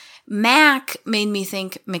Mac made me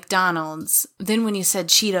think McDonald's. Then when you said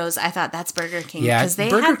Cheetos, I thought that's Burger King because they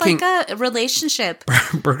Burger had King, a relationship.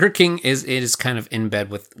 Burger King is kind of in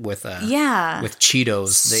bed with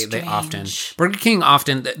Cheetos. They often Burger King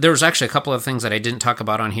often. There was actually a couple of things that I didn't talk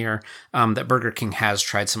about on here. That Burger King has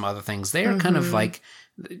tried some other things. They are kind of like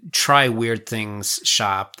try weird things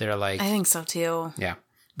shop. They're like, I think so too. Yeah.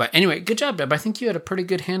 But anyway, good job, Deb. I think you had a pretty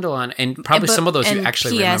good handle on, and probably some of those you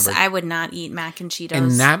actually remembered. I would not eat mac and Cheetos.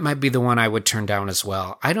 And that might be the one I would turn down as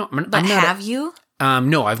well. You?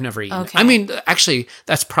 No, I've never eaten it. I mean, actually,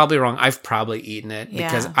 that's probably wrong. I've probably eaten it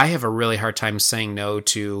because I have a really hard time saying no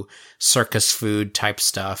to circus food type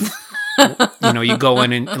stuff. You go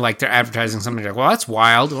in and like they're advertising something like, well, that's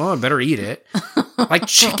wild. Well, I better eat it. Like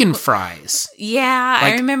chicken fries. Yeah,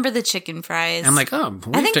 I remember the chicken fries. I'm like, oh,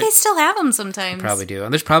 I think they still have them sometimes. Probably do.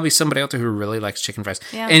 And there's probably somebody out there who really likes chicken fries.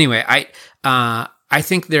 Yeah. Anyway, I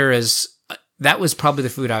think there is that was probably the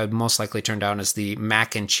food I would most likely turn down is the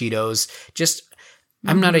mac and Cheetos. Just,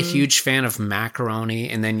 I'm not a huge fan of macaroni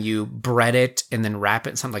and then you bread it and then wrap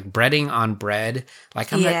it in something like breading on bread.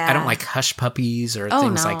 Like I don't like hush puppies or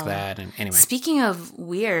things like that. And anyway. Speaking of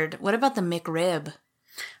weird, what about the McRib?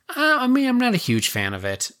 I mean, I'm not a huge fan of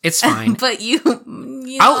it. It's fine. But you know,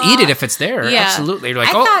 I'll eat it if it's there. Yeah. Absolutely. You're like,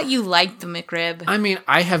 I thought you liked the McRib. I mean,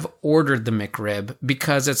 I have ordered the McRib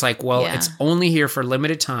because it's like, well, it's only here for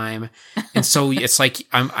limited time. And so it's like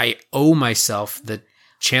I owe myself the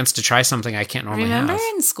chance to try something I can't normally have. Remember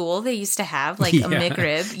in school they used to have like a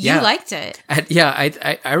McRib? You liked it.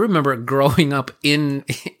 I remember growing up in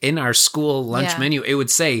our school lunch menu, it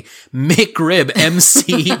would say McRib,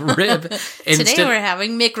 MC rib. And today we're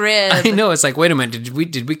having McRib. I know, it's like, wait a minute,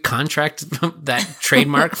 did we contract that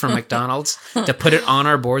trademark from McDonald's to put it on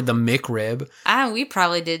our board, the McRib? We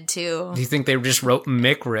probably did too. Do you think they just wrote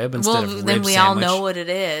McRib instead of rib then we sandwich? all know what it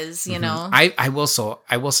is, you know. I will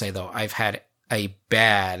say though, I've had a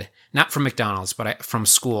bad, not from McDonald's, but from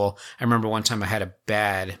school. I remember one time I had a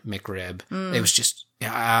bad McRib. It was just,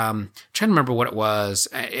 trying to remember what it was.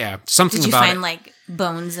 Something about it. Did you find like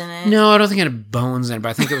bones in it? No, I don't think it had bones in it,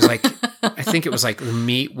 but I think it was like, the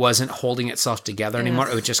meat wasn't holding itself together anymore.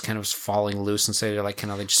 It was just kind of falling loose, and so they're like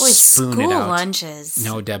kind of just spoon it out. School lunches.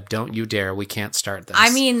 No, Deb, don't you dare. We can't start this. I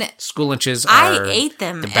mean, school lunches I ate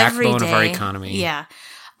them the backbone every day of our economy. Yeah.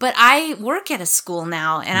 But I work at a school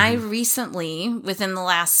now, and I recently, within the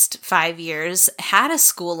last 5 years, had a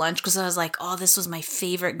school lunch because I was like, oh, this was my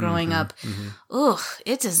favorite growing up. Ugh,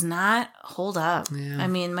 it does not hold up. Yeah. I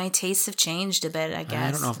mean, my tastes have changed a bit, I guess.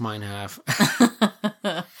 I don't know if mine have.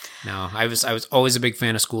 No, I was always a big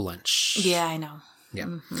fan of school lunch. Yeah, I know. Yeah.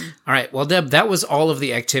 All right. Well, Deb, that was all of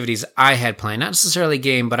the activities I had planned. Not necessarily a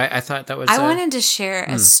game, but I thought that was... I wanted to share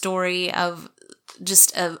a story of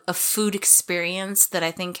just a food experience that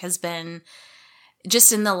I think has been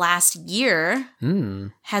just in the last year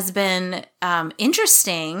has been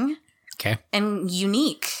interesting and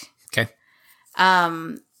unique. Okay.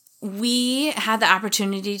 We had the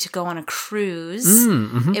opportunity to go on a cruise.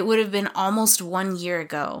 It would have been almost 1 year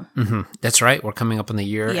ago. That's right. We're coming up on the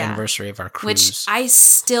year anniversary of our cruise. Which I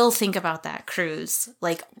still think about that cruise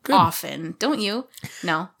like often. Don't you?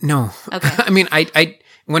 No. Okay. I mean, I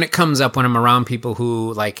when it comes up when I'm around people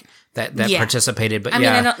who like that participated, but I mean,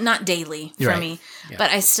 I don't, not daily for me, Yeah.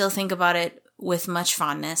 but I still think about it with much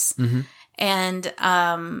fondness. And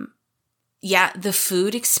the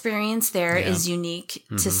food experience there is unique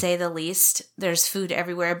to say the least. There's food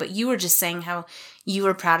everywhere, but you were just saying how you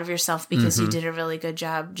were proud of yourself because you did a really good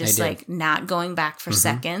job, just like not going back for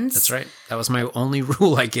seconds. That's right. That was my only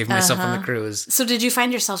rule I gave myself on the cruise. So did you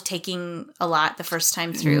find yourself taking a lot the first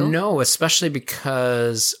time through? No, especially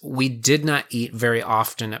because we did not eat very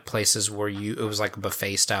often at places where it was like a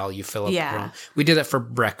buffet style. You fill up. Yeah. We did that for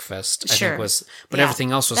breakfast, I think but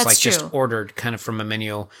everything else was like just ordered kind of from a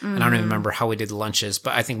menu. And I don't even remember how we did lunches,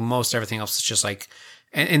 but I think most everything else is just like,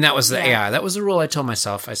 and that was that was the rule I told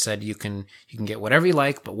myself. I said, you can get whatever you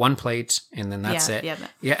like, but one plate, and then that's it.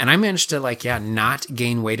 Yeah. And I managed to not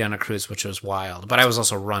gain weight on a cruise, which was wild, but I was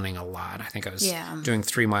also running a lot. I think I was doing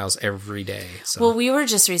 3 miles every day. So. Well, we were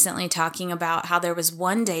just recently talking about how there was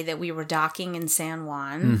one day that we were docking in San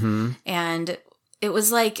Juan and it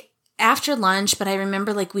was like after lunch, but I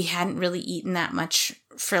remember like we hadn't really eaten that much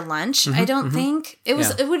for lunch. I don't think it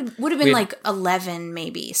was, it would have been like 11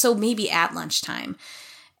 maybe. So maybe at lunchtime.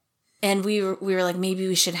 And we were like, maybe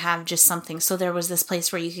we should have just something. So there was this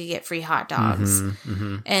place where you could get free hot dogs.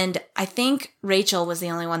 And I think Rachel was the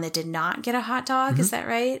only one that did not get a hot dog. Is that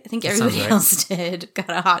right? I think everybody else did got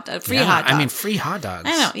a hot dog. Free hot dog. I mean, free hot dogs.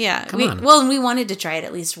 I know, yeah. Come on. Well, and we wanted to try it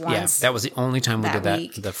at least once. Yeah, that was the only time we did that,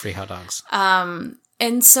 week. the free hot dogs.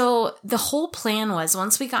 And so the whole plan was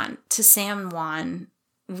once we got to San Juan,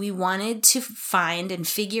 we wanted to find and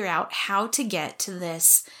figure out how to get to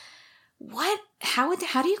this. How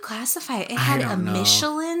do you classify it? It had a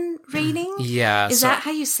Michelin rating? Yeah. Is that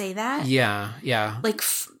how you say that? Yeah. Like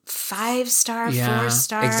 5-star,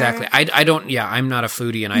 4-star? Exactly. I'm not a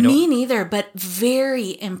foodie and I don't. Me neither, but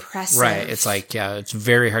very impressive. Right. It's like, it's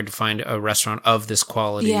very hard to find a restaurant of this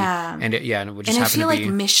quality. Yeah. And it would just happen to be. And I feel like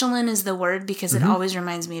Michelin is the word because it always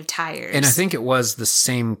reminds me of tires. And I think it was the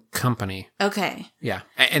same company. Okay. Yeah.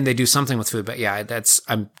 And they do something with food, but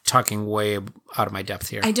I'm talking way out of my depth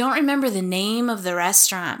here. I don't remember the name of the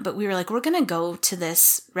restaurant, but we were like, we're going to go to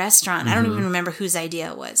this restaurant. I don't even remember whose idea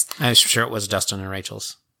it was. I'm sure it was Dustin and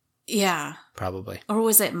Rachel's. Yeah. Probably. Or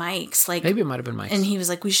was it Mike's? Maybe it might have been Mike's. And he was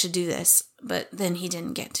like, we should do this. But then he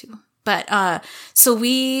didn't get to. But so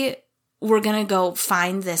we we're going to go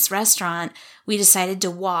find this restaurant. We decided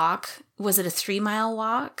to walk. Was it a 3-mile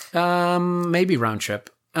walk? Maybe round trip.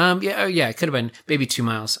 Yeah, it could have been maybe 2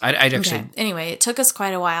 miles. I'd actually. Okay. Anyway, it took us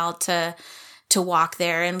quite a while to walk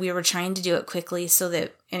there, and we were trying to do it quickly so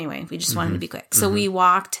that, anyway, we just wanted to be quick. So we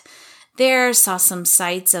walked there, saw some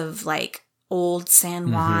sights of like old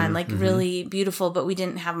San Juan, really beautiful, but we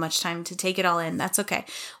didn't have much time to take it all in. That's okay.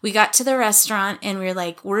 We got to the restaurant and we were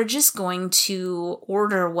like, we're just going to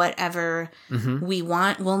order whatever we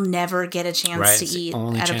want. We'll never get a chance to eat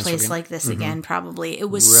at a place like this again, probably. It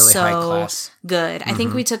was really high so class. good. I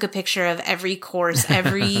think we took a picture of every course,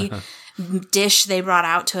 every dish they brought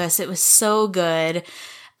out to us. It was so good.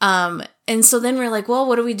 And so then we're like, well,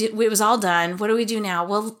 what do we do? It was all done. What do we do now?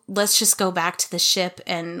 Well, let's just go back to the ship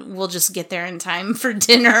and we'll just get there in time for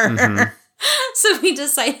dinner. So we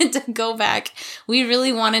decided to go back. We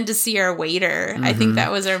really wanted to see our waiter. I think that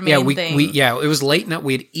was our main thing. It was late enough.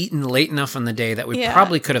 We had eaten late enough on the day that we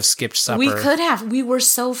probably could have skipped supper. We could have. We were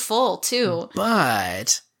so full too.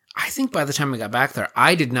 But I think by the time we got back there,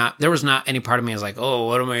 there was not any part of me that was like, oh,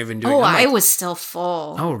 what am I even doing? Oh, I was still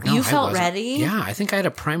full. Oh, no, you felt ready? Yeah, I think I had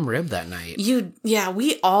a prime rib that night.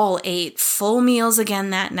 We all ate full meals again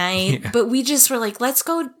that night, but we just were like, let's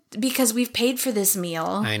go because we've paid for this meal.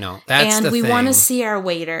 I know. That's the thing. And we want to see our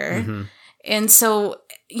waiter. And so,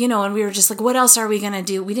 and we were just like, what else are we going to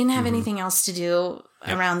do? We didn't have anything else to do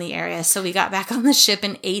around the area. So we got back on the ship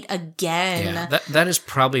and ate again. Yeah, that is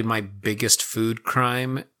probably my biggest food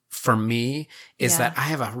crime. For me, is that I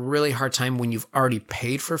have a really hard time when you've already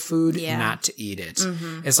paid for food not to eat it.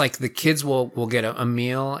 It's like the kids will get a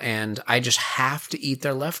meal and I just have to eat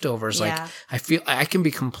their leftovers. Like I feel I can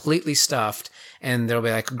be completely stuffed and they'll be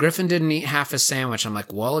like, Griffin didn't eat half his sandwich. I'm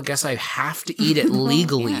like, well, I guess I have to eat it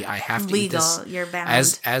legally. I have to eat this. You're bound.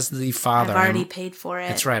 As the father. I've already paid for it.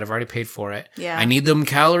 That's right. I've already paid for it. Yeah. I need them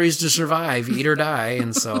calories to survive, eat or die.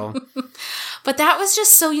 And so... But that was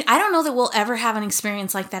just so... I don't know that we'll ever have an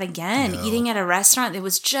experience like that again. No. Eating at a restaurant, it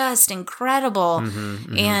was just incredible.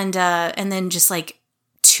 And then just like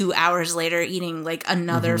 2 hours later, eating like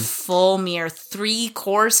another full meal,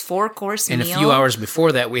 4-course meal. And a few hours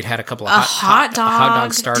before that, we'd had a couple of hot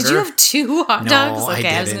dog starter. Did you have 2 hot dogs? No,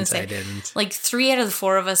 okay, I was going to say. I didn't. Like 3 out of the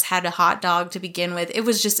 4 of us had a hot dog to begin with. It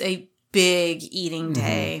was just a big eating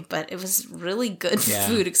day, but it was really good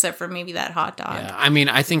food except for maybe that hot dog. Yeah. I mean,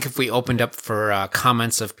 I think if we opened up for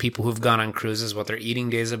comments of people who've gone on cruises, what their eating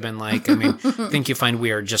days have been like, I mean, I think you find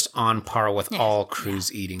we are just on par with all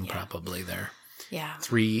cruise eating probably there. Yeah.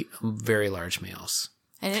 3 very large meals.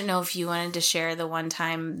 I didn't know if you wanted to share the one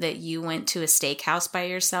time that you went to a steakhouse by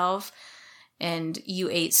yourself and you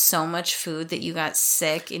ate so much food that you got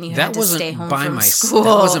sick and you had to stay home from school.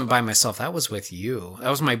 That wasn't by myself. That was with you.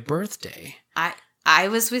 That was my birthday. I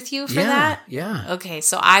was with you for that? Yeah. Okay,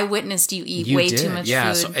 so I witnessed you eat way too much food.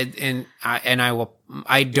 Yeah, so,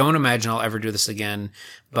 I don't imagine I'll ever do this again,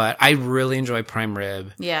 but I really enjoy prime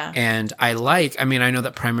rib. Yeah. And I know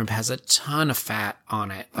that prime rib has a ton of fat on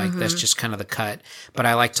it. Like that's just kind of the cut, but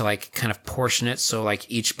I like to like kind of portion it so like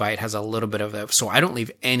each bite has a little bit of it. So I don't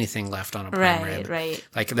leave anything left on a prime rib. Right.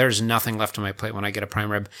 Like there's nothing left on my plate when I get a prime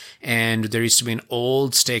rib. And there used to be an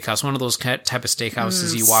old steakhouse, one of those type of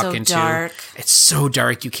steakhouses you walk into. Dark. It's so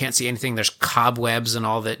dark. You can't see anything. There's cobwebs and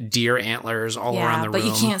all the deer antlers all around the room. But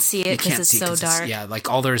you can't see it because it's so dark.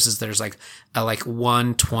 Like all there's like a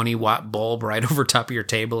 120-watt bulb right over top of your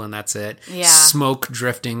table and that's it. Yeah. Smoke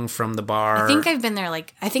drifting from the bar. I think I've been there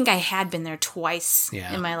I had been there twice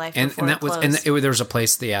in my life before it closed. There was a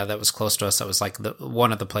place that was close to us that was like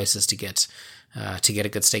one of the places to get a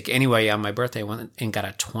good steak. Anyway, on my birthday I went and got a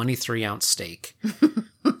 23-ounce steak.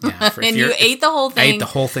 Yeah, and you ate the whole thing. I ate the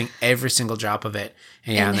whole thing, every single drop of it.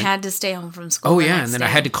 And had to stay home from school. Oh, yeah. And then I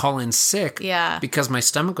had to call in sick. Yeah. Because my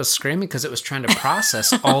stomach was screaming because it was trying to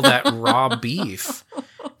process all that raw beef.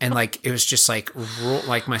 And like, it was just like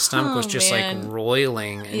my stomach was just like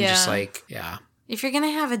roiling and just like, If you're going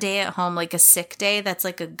to have a day at home, like a sick day, that's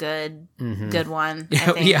like a good one.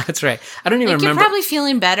 Yeah, that's right. I don't even remember. You're probably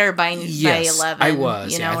feeling better by 11. I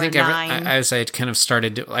was. I think as I kind of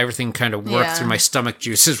started, everything kind of worked through my stomach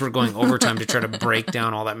juices were going overtime to try to break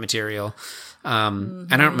down all that material.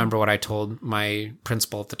 And I don't remember what I told my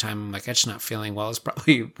principal at the time. I'm like, I'm just not feeling well is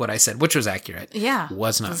probably what I said, which was accurate. Yeah.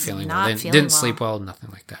 Was not feeling well. Didn't sleep well,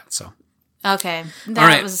 nothing like that. So. Okay.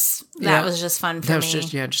 That was just fun for me.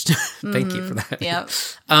 Thank you for that. Yep.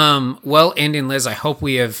 Well, Andy and Liz, I hope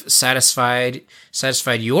we have satisfied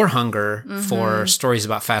your hunger for stories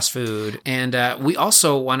about fast food. And we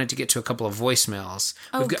also wanted to get to a couple of voicemails.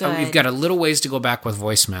 We've got a little ways to go back with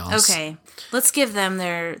voicemails. Okay. Let's give them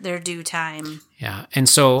their due time. Yeah. And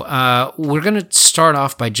so we're going to start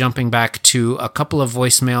off by jumping back to a couple of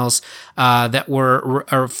voicemails that were,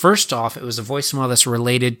 or first off, it was a voicemail that's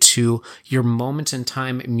related to your Moment in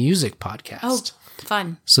Time music podcast. Oh,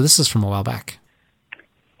 fun. So this is from a while back.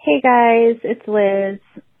 Hey guys, it's Liz.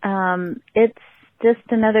 It's just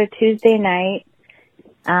another Tuesday night.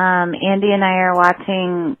 Andy and I are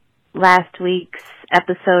watching last week's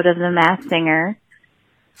episode of The Masked Singer.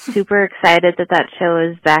 Super excited that show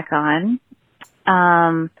is back on.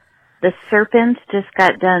 The Serpents just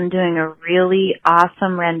got done doing a really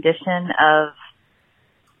awesome rendition of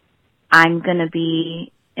I'm Gonna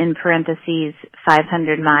Be, in parentheses,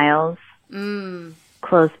 500 Miles,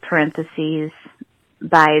 close parentheses,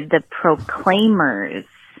 by the Proclaimers,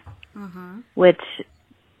 which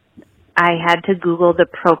I had to Google the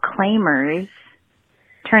Proclaimers.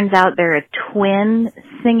 Turns out they're a twin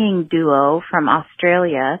singing duo from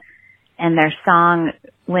Australia, and their song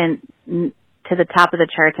went to the top of the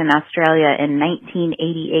charts in Australia in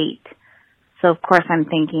 1988. So of course I'm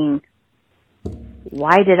thinking,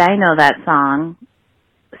 why did I know that song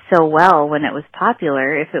so well when it was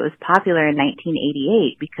popular, if it was popular in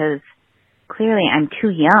 1988? Because clearly I'm too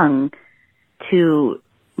young to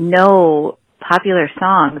know popular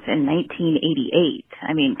songs in 1988.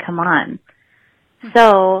 I mean, come on.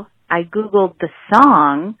 So I Googled the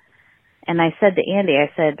song, and I said to Andy,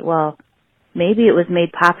 I said, well, maybe it was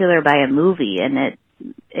made popular by a movie and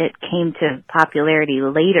it came to popularity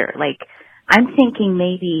later. Like, I'm thinking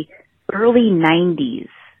maybe early 90s,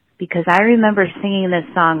 because I remember singing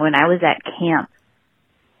this song when I was at camp,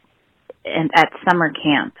 and at summer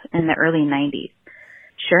camp in the early 90s.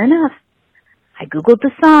 Sure enough, I Googled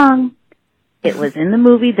the song. It was in the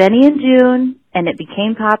movie Benny and June, and it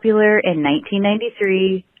became popular in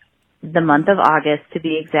 1993, the month of August to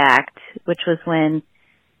be exact, which was when,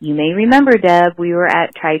 you may remember, Deb, we were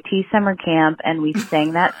at Tri-T Summer Camp, and we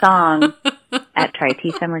sang that song at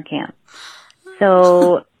Tri-T Summer Camp.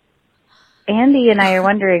 So Andy and I are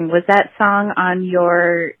wondering, was that song on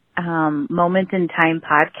your Moment in Time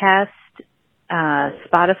podcast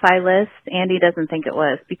Spotify list? Andy doesn't think it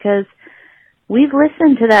was, because we've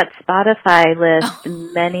listened to that Spotify list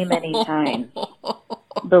many, many times,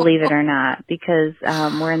 believe it or not, because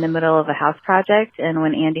we're in the middle of a house project, and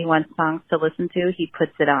when Andy wants songs to listen to, he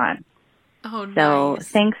puts it on. Oh, so nice.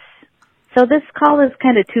 Thanks. So this call is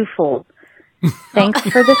kind of twofold. Thanks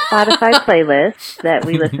for the Spotify playlist that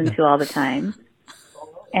we listen to all the time.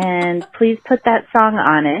 And please put that song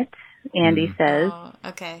on it, Andy says. Oh,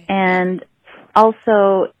 okay. And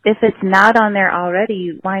also, if it's not on there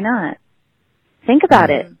already, why not? Think about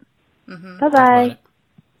it. Bye-bye.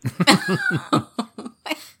 Oh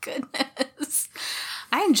my goodness.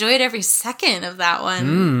 I enjoyed every second of that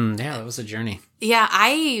one. Yeah, that was a journey. Yeah,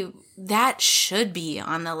 that should be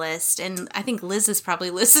on the list. And I think Liz has probably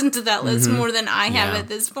listened to that list more than I have at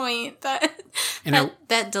this point.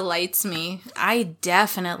 That delights me. I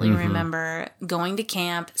definitely remember going to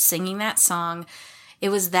camp, singing that song. It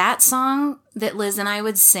was that song that Liz and I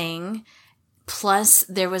would sing. Plus,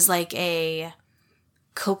 there was like a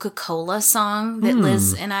Coca-Cola song that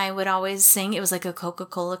Liz and I would always sing. It was like a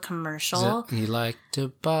Coca-Cola commercial. You like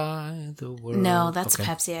to buy the world. No, that's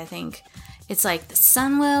Pepsi, I think. It's like, the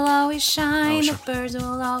sun will always shine, the birds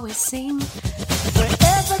will always sing.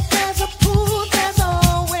 Wherever there's a pool, there's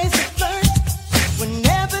always a flirt.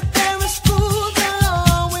 Whenever there is school, there'll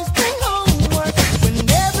always be homework.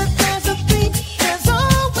 Whenever there's a beat, there's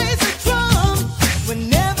always a drum.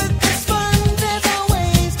 Whenever there's fun, there's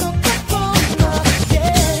always Coca-Cola.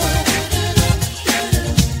 Yeah.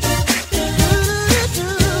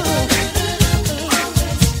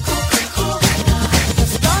 The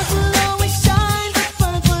stars will always shine, the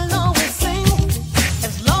birds will always sing.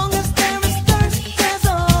 As long as there is thirst, there's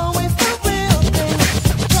always the real thing.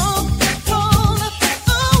 Coca-Cola,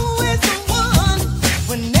 always the one.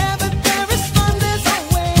 Whenever there is fun, there's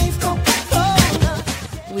always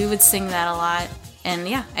Coca-Cola. We would sing that a lot. And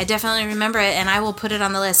yeah, I definitely remember it, and I will put it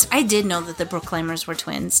on the list. I did know that the Proclaimers were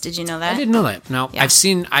twins. Did you know that? I didn't know that. No, Yeah. I've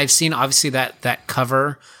seen obviously that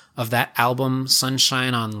cover of that album,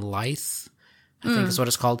 Sunshine on Life, I think is what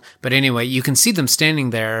it's called. But anyway, you can see them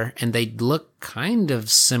standing there, and they look kind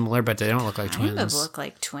of similar, but they don't look like twins. Kind of look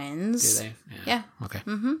like twins. Do they? Yeah. Okay.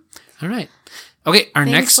 Mm-hmm. All right. Okay, our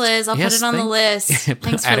Thanks, next... Liz. I'll put it on the list.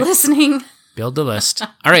 Thanks for Add it. listening. Build the list.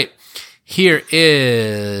 All right. Here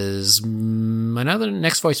is another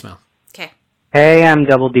next voicemail. Okay. Hey, I'm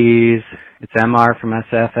Double D's. It's MR from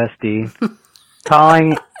SFSD.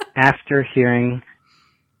 Calling after hearing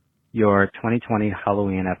your 2020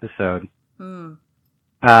 Halloween episode.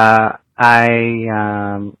 I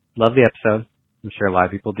love the episode. I'm sure a lot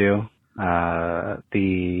of people do.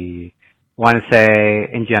 The want to say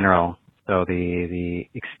in general. So the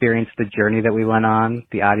experience, the journey that we went on,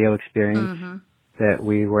 the audio experience that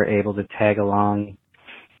we were able to tag along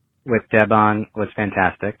with Deb on was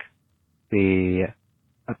fantastic. The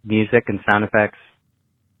music and sound effects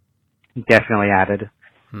definitely added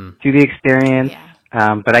to the experience.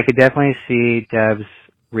 But I could definitely see Deb's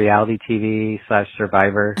reality TV /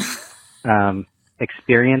 Survivor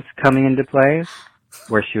experience coming into play,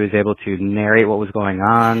 where she was able to narrate what was going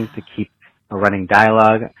on, to keep a running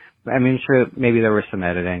dialogue. I mean, sure, maybe there was some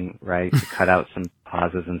editing, right, to cut out some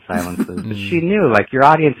pauses and silences, but she knew, like, your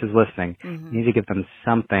audience is listening. You need to give them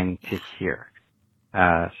something to hear.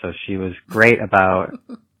 So she was great about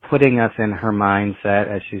putting us in her mindset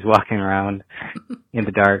as she's walking around in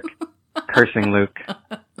the dark, cursing Luke.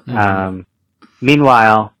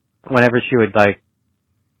 Meanwhile, whenever she would, like,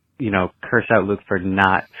 you know, curse out Luke for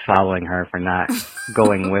not following her, for not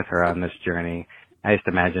going with her on this journey, I just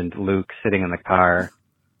imagined Luke sitting in the car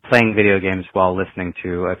playing video games while listening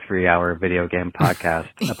to a 3-hour video game podcast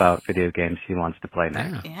about video games he wants to play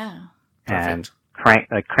next. Yeah. And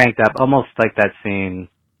cranked up, almost like that scene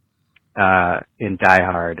in Die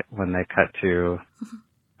Hard when they cut to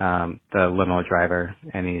the limo driver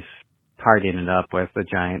and he's partying it up with a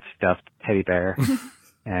giant stuffed teddy bear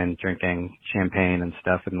and drinking champagne and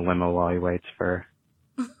stuff in the limo while he waits for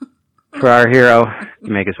our hero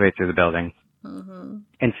to make his way through the building.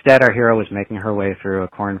 Instead, our hero was making her way through a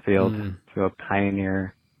cornfield to a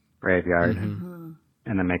pioneer graveyard and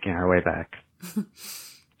then making her way back.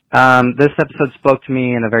 This episode spoke to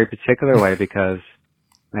me in a very particular way because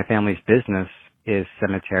my family's business is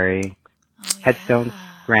cemetery headstones,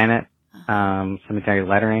 granite, cemetery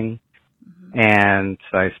lettering, and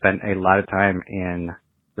so I spent a lot of time in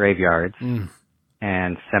graveyards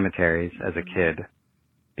and cemeteries as a kid,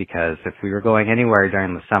 because if we were going anywhere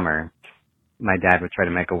during the summer, my dad would try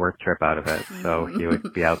to make a work trip out of it. So he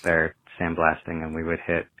would be out there sandblasting and we would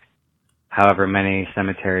hit however many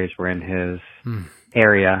cemeteries were in his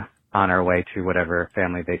area on our way to whatever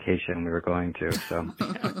family vacation we were going to.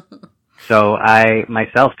 So I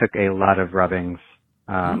myself took a lot of rubbings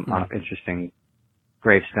off interesting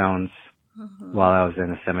gravestones while I was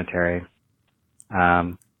in a cemetery.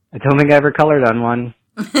 I don't think I ever colored on one.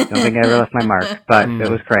 Don't think I ever left my mark, but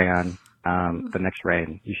it was crayon. The next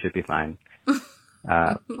rain, you should be fine.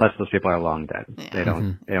 Plus those people are long dead. They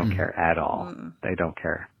don't care at all. They don't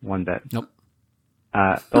care one bit. Nope.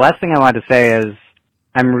 The last thing I wanted to say is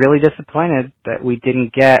I'm really disappointed that we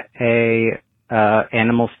didn't get a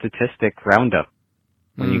animal statistic roundup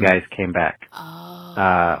when you guys came back.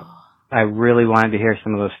 I really wanted to hear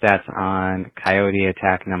some of those stats on coyote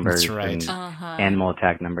attack numbers and animal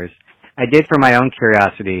attack numbers. I did, for my own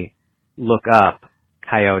curiosity, look up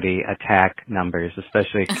coyote attack numbers,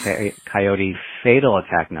 especially coyote fatal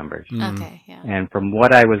attack numbers. Okay, yeah. And from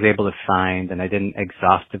what I was able to find, and I didn't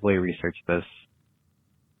exhaustively research this,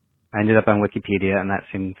 I ended up on Wikipedia, and that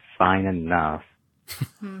seemed fine enough.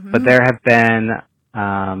 But there have been,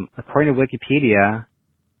 according to Wikipedia,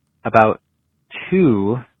 about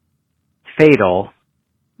 2 fatal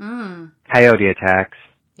coyote attacks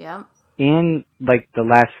in, like, the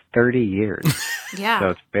last 30 years. So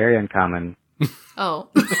it's very uncommon to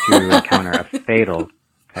encounter a fatal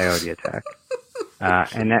coyote attack.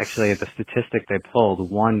 And actually, the statistic they pulled,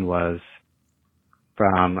 one was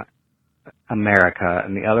from America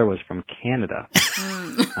and the other was from Canada.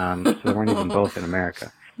 So they weren't even both in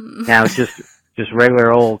America. Now, just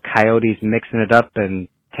regular old coyotes mixing it up and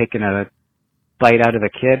taking a bite out of a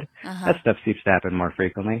kid, that stuff seems to happen more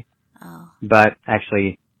frequently. But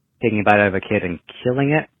actually taking a bite out of a kid and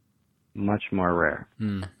killing it, much more rare.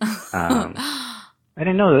 I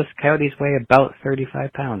didn't know this. Coyotes weigh about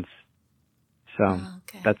 35 pounds. So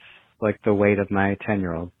that's like the weight of my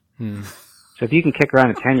 10-year-old. So if you can kick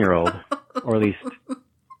around a 10-year-old, or at least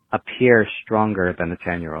appear stronger than a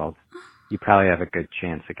 10-year-old, you probably have a good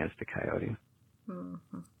chance against a coyote.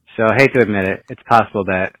 So I hate to admit it, it's possible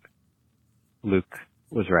that Luke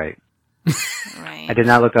was right. I did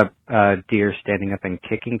not look up deer standing up and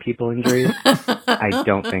kicking people injuries. I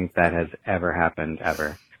don't think that has ever happened,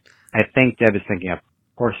 ever. I think Deb is thinking of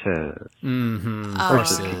horses.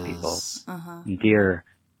 Horses kick people. Deer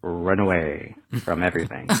run away from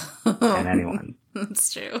everything and anyone.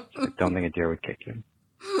 That's true. So I don't think a deer would kick you.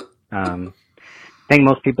 I think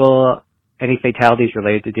most people, any fatalities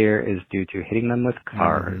related to deer is due to hitting them with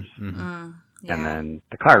cars. And then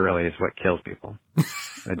the car really is what kills people.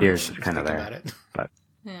 The deer is just kind of there. But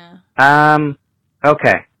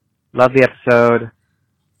okay. Love the episode.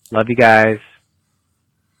 Love you guys.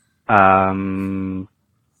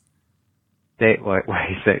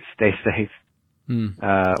 stay safe.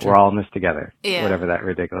 We're all in this together. Yeah. Whatever that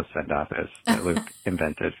ridiculous send-off is that Luke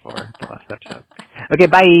invented for the last episode. Okay,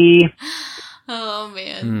 bye. Oh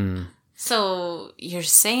man. So you're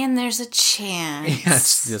saying there's a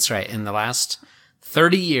chance? That's right. In the last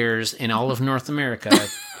 30 years in all of North America,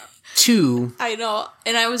 2. I know,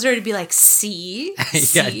 and I was ready to be like, see,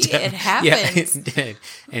 it happened. Yeah, it did.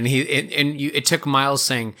 And it took Miles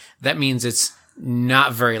saying that means it's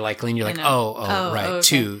not very likely, and you're like, oh, right,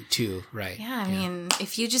 okay. two, right. Yeah, I mean,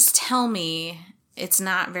 if you just tell me it's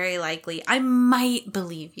not very likely, I might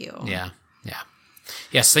believe you. Yeah.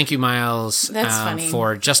 Yes, thank you, Miles, That's funny.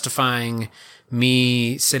 for justifying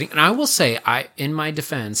me sitting. And I will say, in my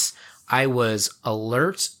defense, I was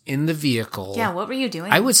alert in the vehicle. Yeah, what were you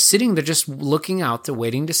doing? I was sitting there just looking out there,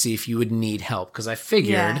 waiting to see if you would need help, because I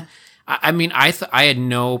figured. Yeah. I mean, I had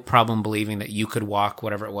no problem believing that you could walk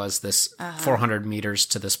whatever it was, this 400 meters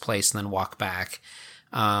to this place, and then walk back.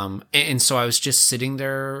 And so I was just sitting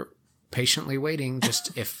there patiently waiting,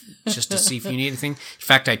 just to see if you need anything. In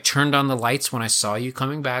fact, I turned on the lights when I saw you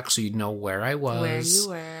coming back, so you'd know where I was. Where you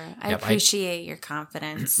were. I appreciate your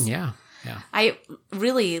confidence. Yeah. I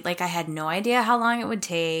really, I had no idea how long it would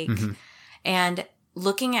take. And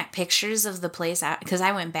looking at pictures of the place, because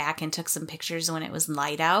I went back and took some pictures when it was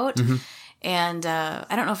light out. And I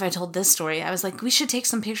don't know if I told this story. I was like, we should take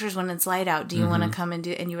some pictures when it's light out. Do you want to come and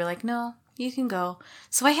do it? And you were like, no, you can go.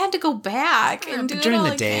 So I had to go back and do it during all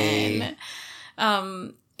the day.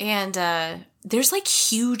 again. And there's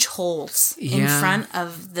huge holes in front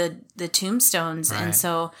of the tombstones. Right. And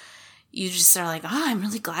so you just are like, I'm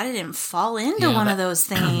really glad I didn't fall into one of those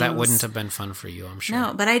things. That wouldn't have been fun for you, I'm sure.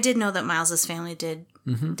 No, but I did know that Miles's family did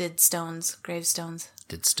gravestones.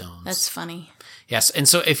 Did stones. That's funny. Yes, and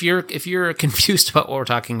so if you're confused about what we're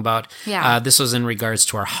talking about, this was in regards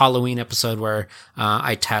to our Halloween episode where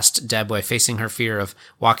I tasked Deb by facing her fear of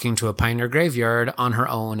walking to a pioneer graveyard on her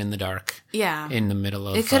own in the dark. Yeah. In the middle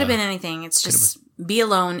of... It could have been anything. It's just be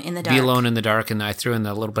alone in the dark. Be alone in the dark, and I threw in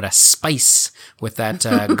a little bit of spice with that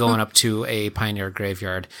going up to a pioneer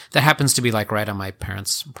graveyard. That happens to be right on my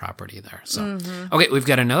parents' property there. So, Okay, we've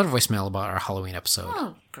got another voicemail about our Halloween episode.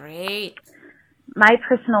 Oh, great. My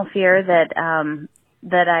personal fear that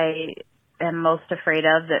I am most afraid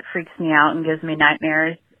of, that freaks me out and gives me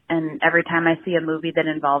nightmares, and every time I see a movie that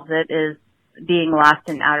involves it, is being lost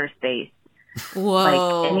in outer space.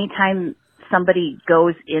 Whoa. Anytime somebody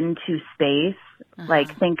goes into space,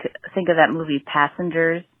 think of that movie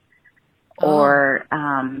Passengers or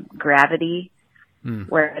Gravity,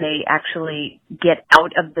 where they actually get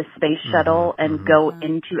out of the space shuttle and go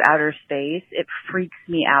into outer space. It freaks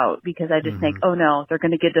me out because I just think, oh no, they're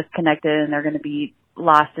going to get disconnected and they're going to be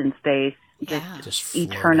lost in space, just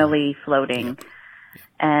eternally floating. Yep.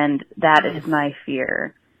 And that is my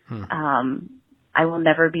fear. I will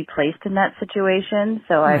never be placed in that situation,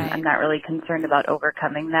 so I'm not really concerned about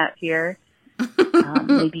overcoming that fear.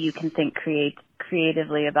 Maybe you can think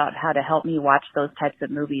creatively about how to help me watch those types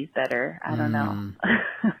of movies better. I don't know.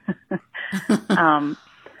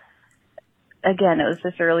 Again, it was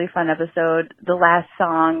just a really fun episode. The last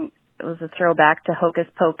song was a throwback to Hocus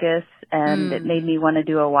Pocus, and it made me want to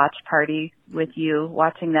do a watch party with you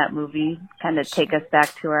watching that movie, kind of take us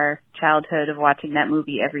back to our childhood of watching that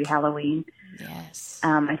movie every Halloween. Yes.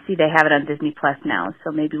 I see they have it on Disney Plus now,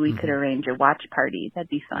 so maybe we could arrange a watch party. That'd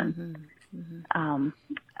be fun.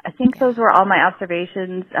 I think those were all my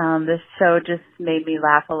observations. This show just made me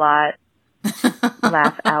laugh a lot.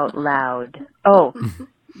 Laugh out loud. Oh,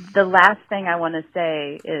 the last thing I want to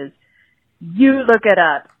say is, you look it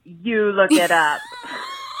up. You look it up.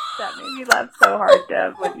 That made me laugh so hard,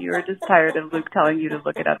 Deb, when you were just tired of Luke telling you to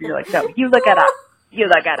look it up. You're like, no, you look it up. You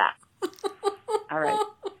look it up. All right.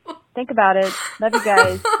 Think about it. Love you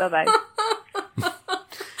guys. Bye-bye.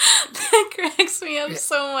 That cracks me up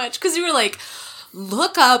so much. Because you were like,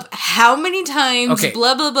 look up how many times,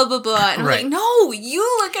 blah, blah, blah, blah, blah. And I'm like, no, you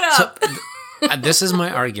look it up. So, this is my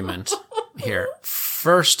argument here.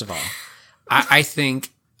 First of all, I think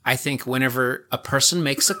whenever a person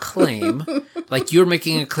makes a claim, like you're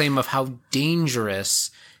making a claim of how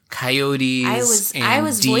dangerous coyotes I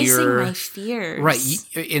was deer, voicing my fears.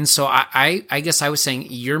 Right. And so I guess I was saying,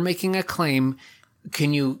 you're making a claim.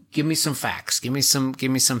 Can you give me some facts? Give me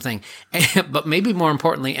something. But maybe more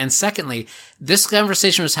importantly, and secondly, this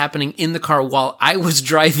conversation was happening in the car while I was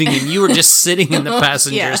driving and you were just sitting in the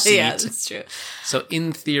passenger seat. Yeah, that's true. So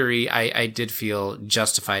in theory, I did feel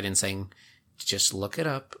justified in saying, just look it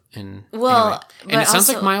up. And anyway. And it sounds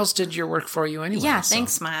like Miles did your work for you anyway. Yeah,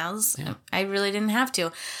 thanks, Miles. Yeah. I really didn't have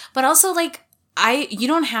to. But also, you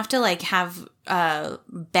don't have to like have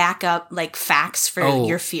backup like facts for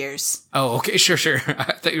your fears. Oh, okay, sure.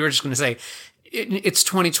 I thought you were just going to say it's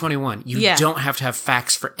 2021. You don't have to have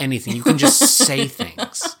facts for anything. You can just say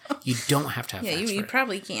things. You don't have to have facts. You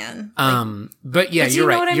probably can. But yeah, But you're you know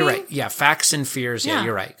right. what I You're mean? right. Yeah, facts and fears. Yeah,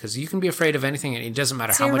 you're right. Because you can be afraid of anything, and it doesn't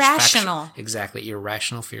matter how much irrational. facts. Exactly,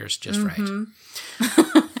 irrational fears. Just right.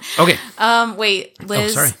 Okay. Wait,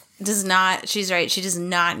 Liz. sorry. Does not. She's right. She does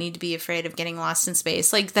not need to be afraid of getting lost in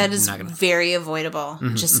space. Like that is very avoidable.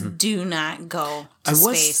 Just do not go to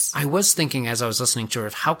space. I was thinking as I was listening to her,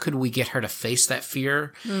 of how could we get her to face that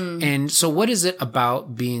fear? And so, what is it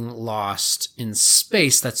about being lost in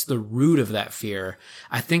space that's the root of that fear?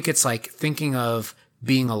 I think it's like thinking of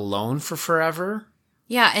being alone for forever.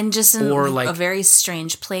 Yeah, and just in Or, like- a very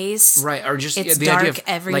strange place. Right, or just It's the dark idea of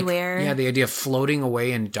everywhere. Like, the idea of floating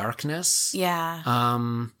away in darkness. Yeah.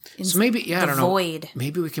 So maybe, I don't know. void.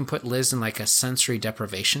 Maybe we can put Liz in like a sensory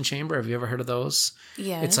deprivation chamber. Have you ever heard of those?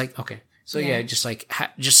 Yeah. It's like, okay, so just like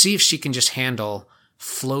just see if she can just handle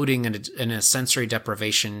floating in a sensory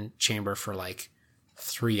deprivation chamber for like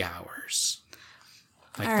 3 hours.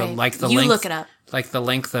 Like All the right. like the You length, look it up. Like the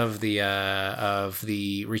length of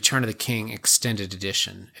the Return of the King extended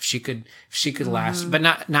edition. If she could last, but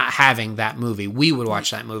not having that movie, we would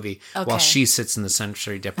watch that movie while she sits in the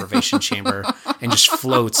sensory deprivation chamber and just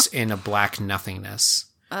floats in a black nothingness,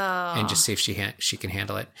 and just see if she can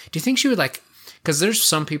handle it. Do you think she would like? Because there's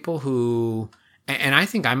some people who. And I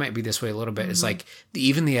think I might be this way a little bit. It's like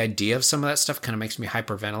even the idea of some of that stuff kind of makes me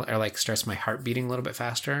hyperventilate or like starts my heart beating a little bit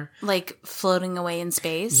faster. Like floating away in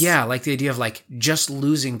space. Yeah, like the idea of like just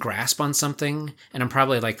losing grasp on something. And I'm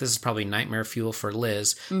probably like, this is probably nightmare fuel for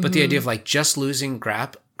Liz. But the idea of like just losing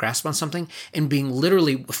grasp on something and being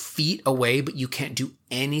literally feet away, but you can't do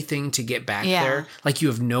anything to get back there. Like you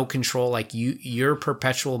have no control. Like your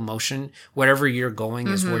perpetual motion, wherever you're going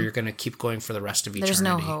is where you're going to keep going for the rest of eternity. There's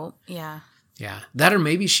no hope. Yeah. Yeah. That or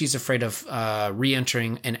maybe she's afraid of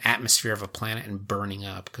re-entering an atmosphere of a planet and burning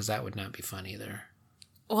up, because that would not be fun either.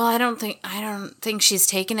 Well, I don't think she's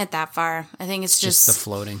taken it that far. I think it's just the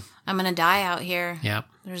floating. I'm gonna die out here. Yeah.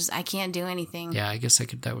 I can't do anything. Yeah, I guess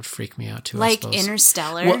that would freak me out too. Like I suppose.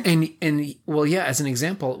 Interstellar. Well, and yeah, as an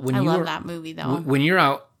example, when I you love that movie though. When you're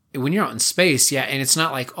out in space, yeah, and it's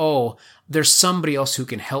not like, oh, there's somebody else who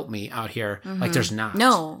can help me out here. Like there's not.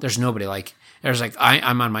 No. There's nobody. Like there's like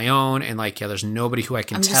I'm on my own, and like there's nobody who I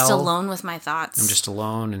can tell. I'm just alone with my thoughts. I'm just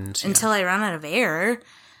alone, and until I run out of air.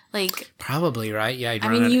 Like probably right. Yeah,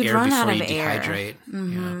 you'd you'd run out out of of air before air. you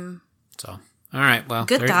dehydrate. Yeah. So all right, well,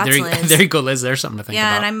 Good thoughts, Liz. There you go, Liz. There's something to think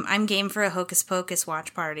about. Yeah, and I'm game for a Hocus Pocus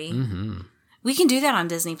watch party. We can do that on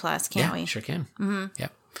Disney Plus, can't we? Sure can.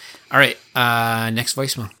 Yep. All right. Next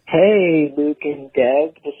voicemail. Hey, Luke and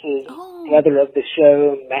Deb. This is brother of the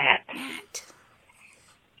show, Matt.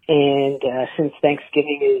 And since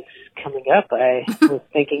Thanksgiving is coming up, I was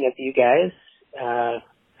thinking of you guys.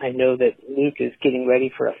 I know that Luke is getting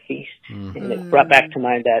ready for a feast, and it brought back to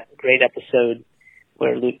mind that great episode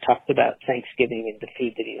where Luke talked about Thanksgiving and the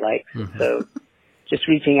food that he likes. And so just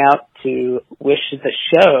reaching out to wish the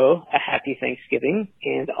show a happy Thanksgiving,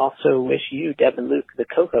 and also wish you, Deb and Luke, the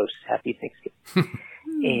co-hosts, happy Thanksgiving.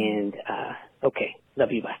 And, okay,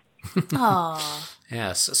 love you, bye. Oh,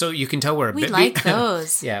 Yes. So you can tell we're a we bit like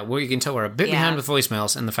those. Yeah, well, you can tell we're a bit behind with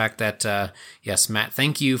voicemails, and the fact that yes, Matt,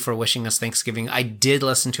 thank you for wishing us Thanksgiving. I did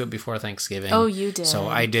listen to it before Thanksgiving. Oh, you did. So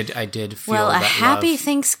I did feel Well, a that happy love.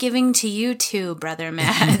 Thanksgiving to you too, brother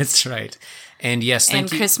Matt. That's right. And yes, thank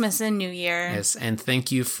and you. Christmas and New Year. Yes, and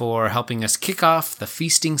thank you for helping us kick off the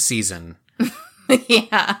feasting season.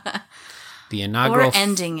 Yeah. The inaugural Or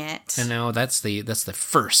ending it. I know that's the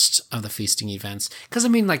first of the feasting events. Because I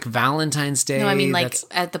mean, like Valentine's Day. No, I mean like that's-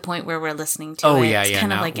 at the point where we're listening to it. oh yeah, It's yeah.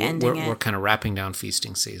 kind of now like ending we're it. kind of wrapping down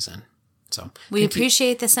feasting season. So We thank you.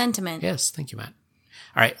 appreciate the sentiment. Yes, thank you, Matt.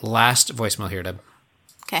 All right, last voicemail here, Deb.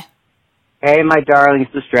 Okay. Hey, my darlings,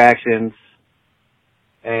 distractions.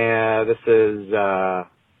 And this is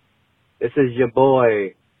your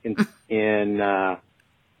boy in near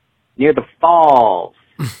the falls.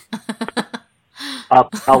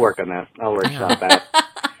 I'll work on that. I'll workshop that.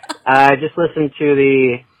 I just listened to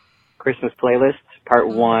the Christmas playlist part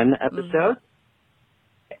 1 episode,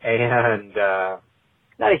 and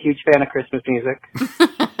not a huge fan of Christmas music,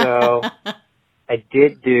 so I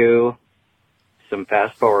did do some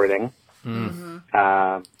fast forwarding.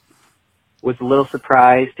 Was a little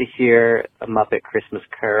surprised to hear a Muppet Christmas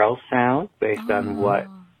Carol sound based on what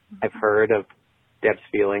I've heard of Deb's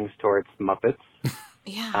feelings towards Muppets.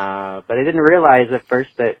 Yeah. But I didn't realize at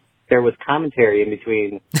first that there was commentary in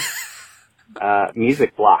between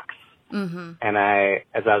music blocks. And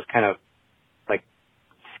as I was kind of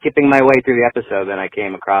skipping my way through the episode, then I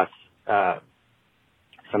came across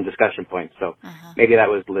some discussion points. So maybe that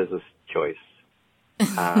was Liz's choice.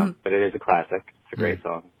 But it is a classic. It's a great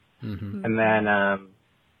song. Mm-hmm. And then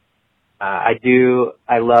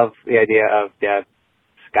I love the idea of Deb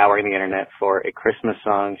scouring the internet for a Christmas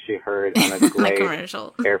song she heard on a Glade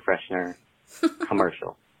commercial. air freshener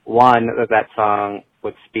commercial. One, that song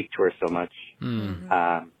would speak to her so much.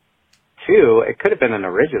 Two, it could have been an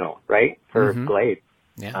original, right, for Glade.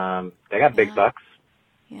 Yeah. They got big bucks.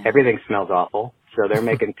 Yeah. Everything smells awful, so they're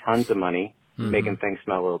making tons of money, making things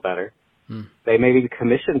smell a little better. They maybe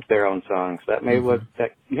commissioned their own songs. That may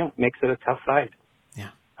makes it a tough fight.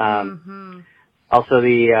 Yeah. Also,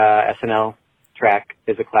 the SNL track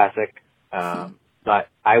is a classic, but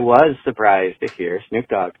I was surprised to hear Snoop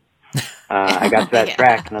Dogg. I got to that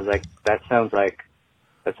track and I was like, that sounds like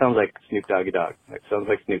Snoop Doggy Dogg. It sounds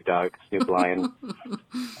like Snoop Dogg, Snoop Lion.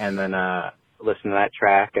 And then listen to that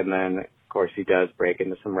track, and then of course he does break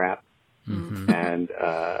into some rap. And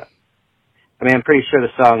I mean, I'm pretty sure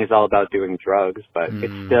the song is all about doing drugs, but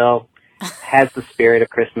it still has the spirit of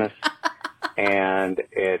Christmas, and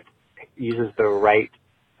it uses the right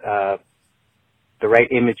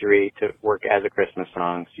imagery to work as a Christmas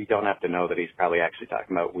song. So you don't have to know that he's probably actually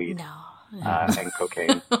talking about weed and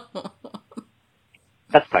cocaine.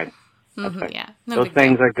 That's fine. That's fine. Yeah, no those big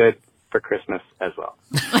things deal. are good for Christmas as well.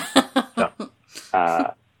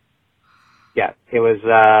 So, yeah, it was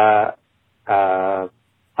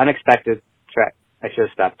unexpected track. I should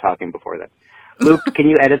have stopped talking before that. Luke, can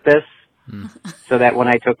you edit this so that when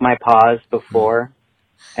I took my pause before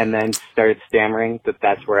and then started stammering,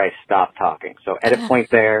 that's where I stopped talking. So edit point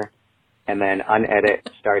there, and then unedit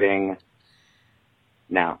starting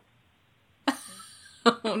now. Oh,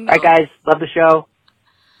 no. All right, guys, love the show.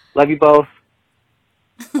 Love you both.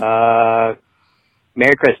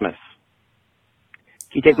 Merry Christmas.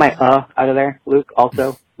 Can you take my out of there, Luke?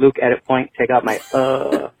 Also, Luke, edit point, take out my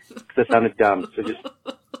because it sounded dumb. So just.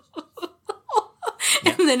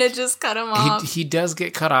 And then it just cut him off. He does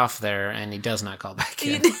get cut off there, and he does not call back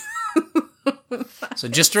in. So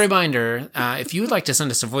just a reminder, if you would like to send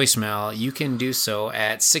us a voicemail, you can do so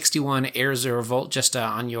at 61 air 0 volt, just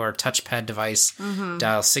on your touchpad device.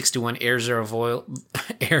 Dial 61 air 0 volt,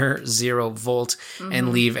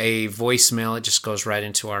 and leave a voicemail. It just goes right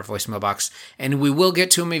into our voicemail box, and we will get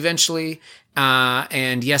to them eventually.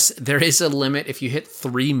 And yes, there is a limit. If you hit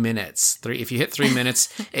 3 minutes,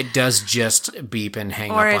 it does just beep and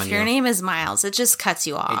hang up on you. Or if your name is Miles, it just cuts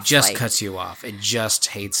you off. It just cuts you off. It just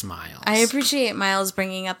hates Miles. I appreciate Miles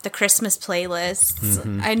bringing up the Christmas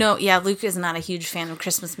playlists. I know, Luke is not a huge fan of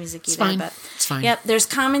Christmas music either. But it's fine. Yep, there's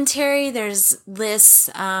commentary, there's lists,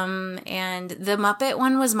 and the Muppet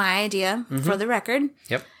one was my idea, for the record.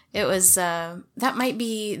 Yep. It was, that might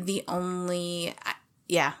be the only...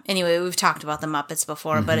 anyway, we've talked about the Muppets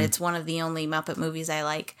before, but it's one of the only Muppet movies I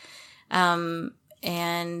like. And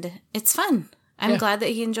it's fun. I'm glad that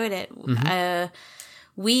he enjoyed it.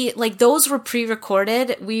 Those were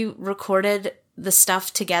pre-recorded. We recorded the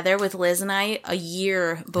stuff together with Liz and I a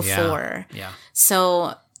year before. Yeah.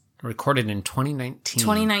 So... Recorded in 2019.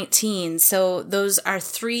 2019. So those are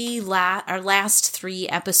our last 3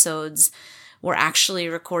 episodes were actually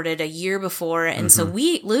recorded a year before. And so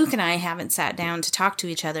Luke and I haven't sat down to talk to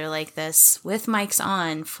each other like this with mics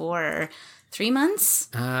on for 3 months.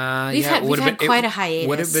 We've had quite a hiatus.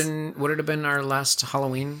 Would it have been our last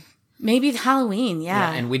Halloween? Maybe Halloween,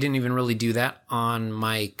 yeah. And we didn't even really do that on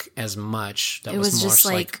mic as much. That it was more just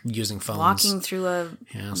like using phones. Walking through the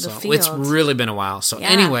field. It's really been a while. So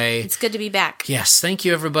anyway. It's good to be back. Yes, thank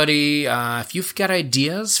you everybody. If you've got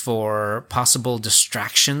ideas for possible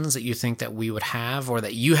distractions that you think that we would have or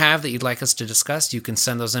that you have that you'd like us to discuss, you can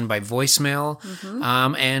send those in by voicemail.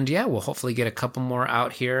 And we'll hopefully get a couple more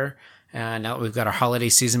out here now that we've got our holiday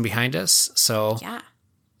season behind us. So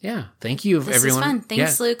yeah, thank you, this everyone. This is fun.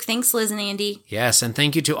 Thanks, Luke. Thanks, Liz and Andy. Yes, and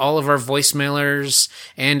thank you to all of our voicemailers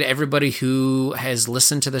and everybody who has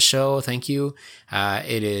listened to the show. Thank you.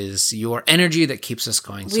 It is your energy that keeps us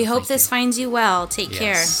going. We hope this finds you well. Take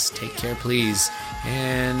care. Yes, take care, please.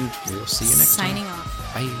 And we'll see you next time. Signing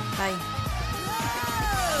off. Bye. Bye.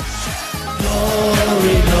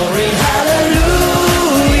 Glory, glory, hallelujah.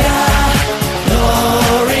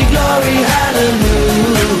 Glory, glory,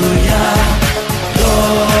 hallelujah.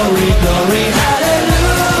 Glory, glory,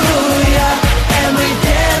 hallelujah. And we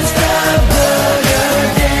dance the booger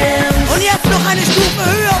dance. Und jetzt noch eine Stufe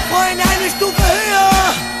höher, Freunde, eine Stufe höher.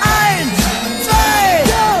 1, 2,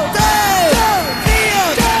 3, 4.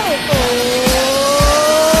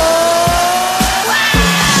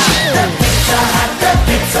 The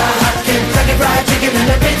Pizza Hut, Kentucky Fried Chicken and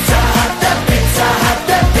the Pizza Hut.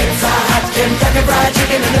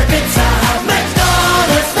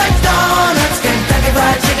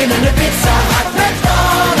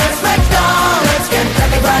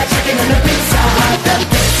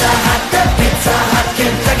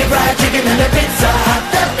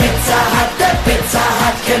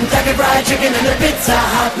 It's a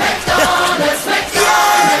hot mess.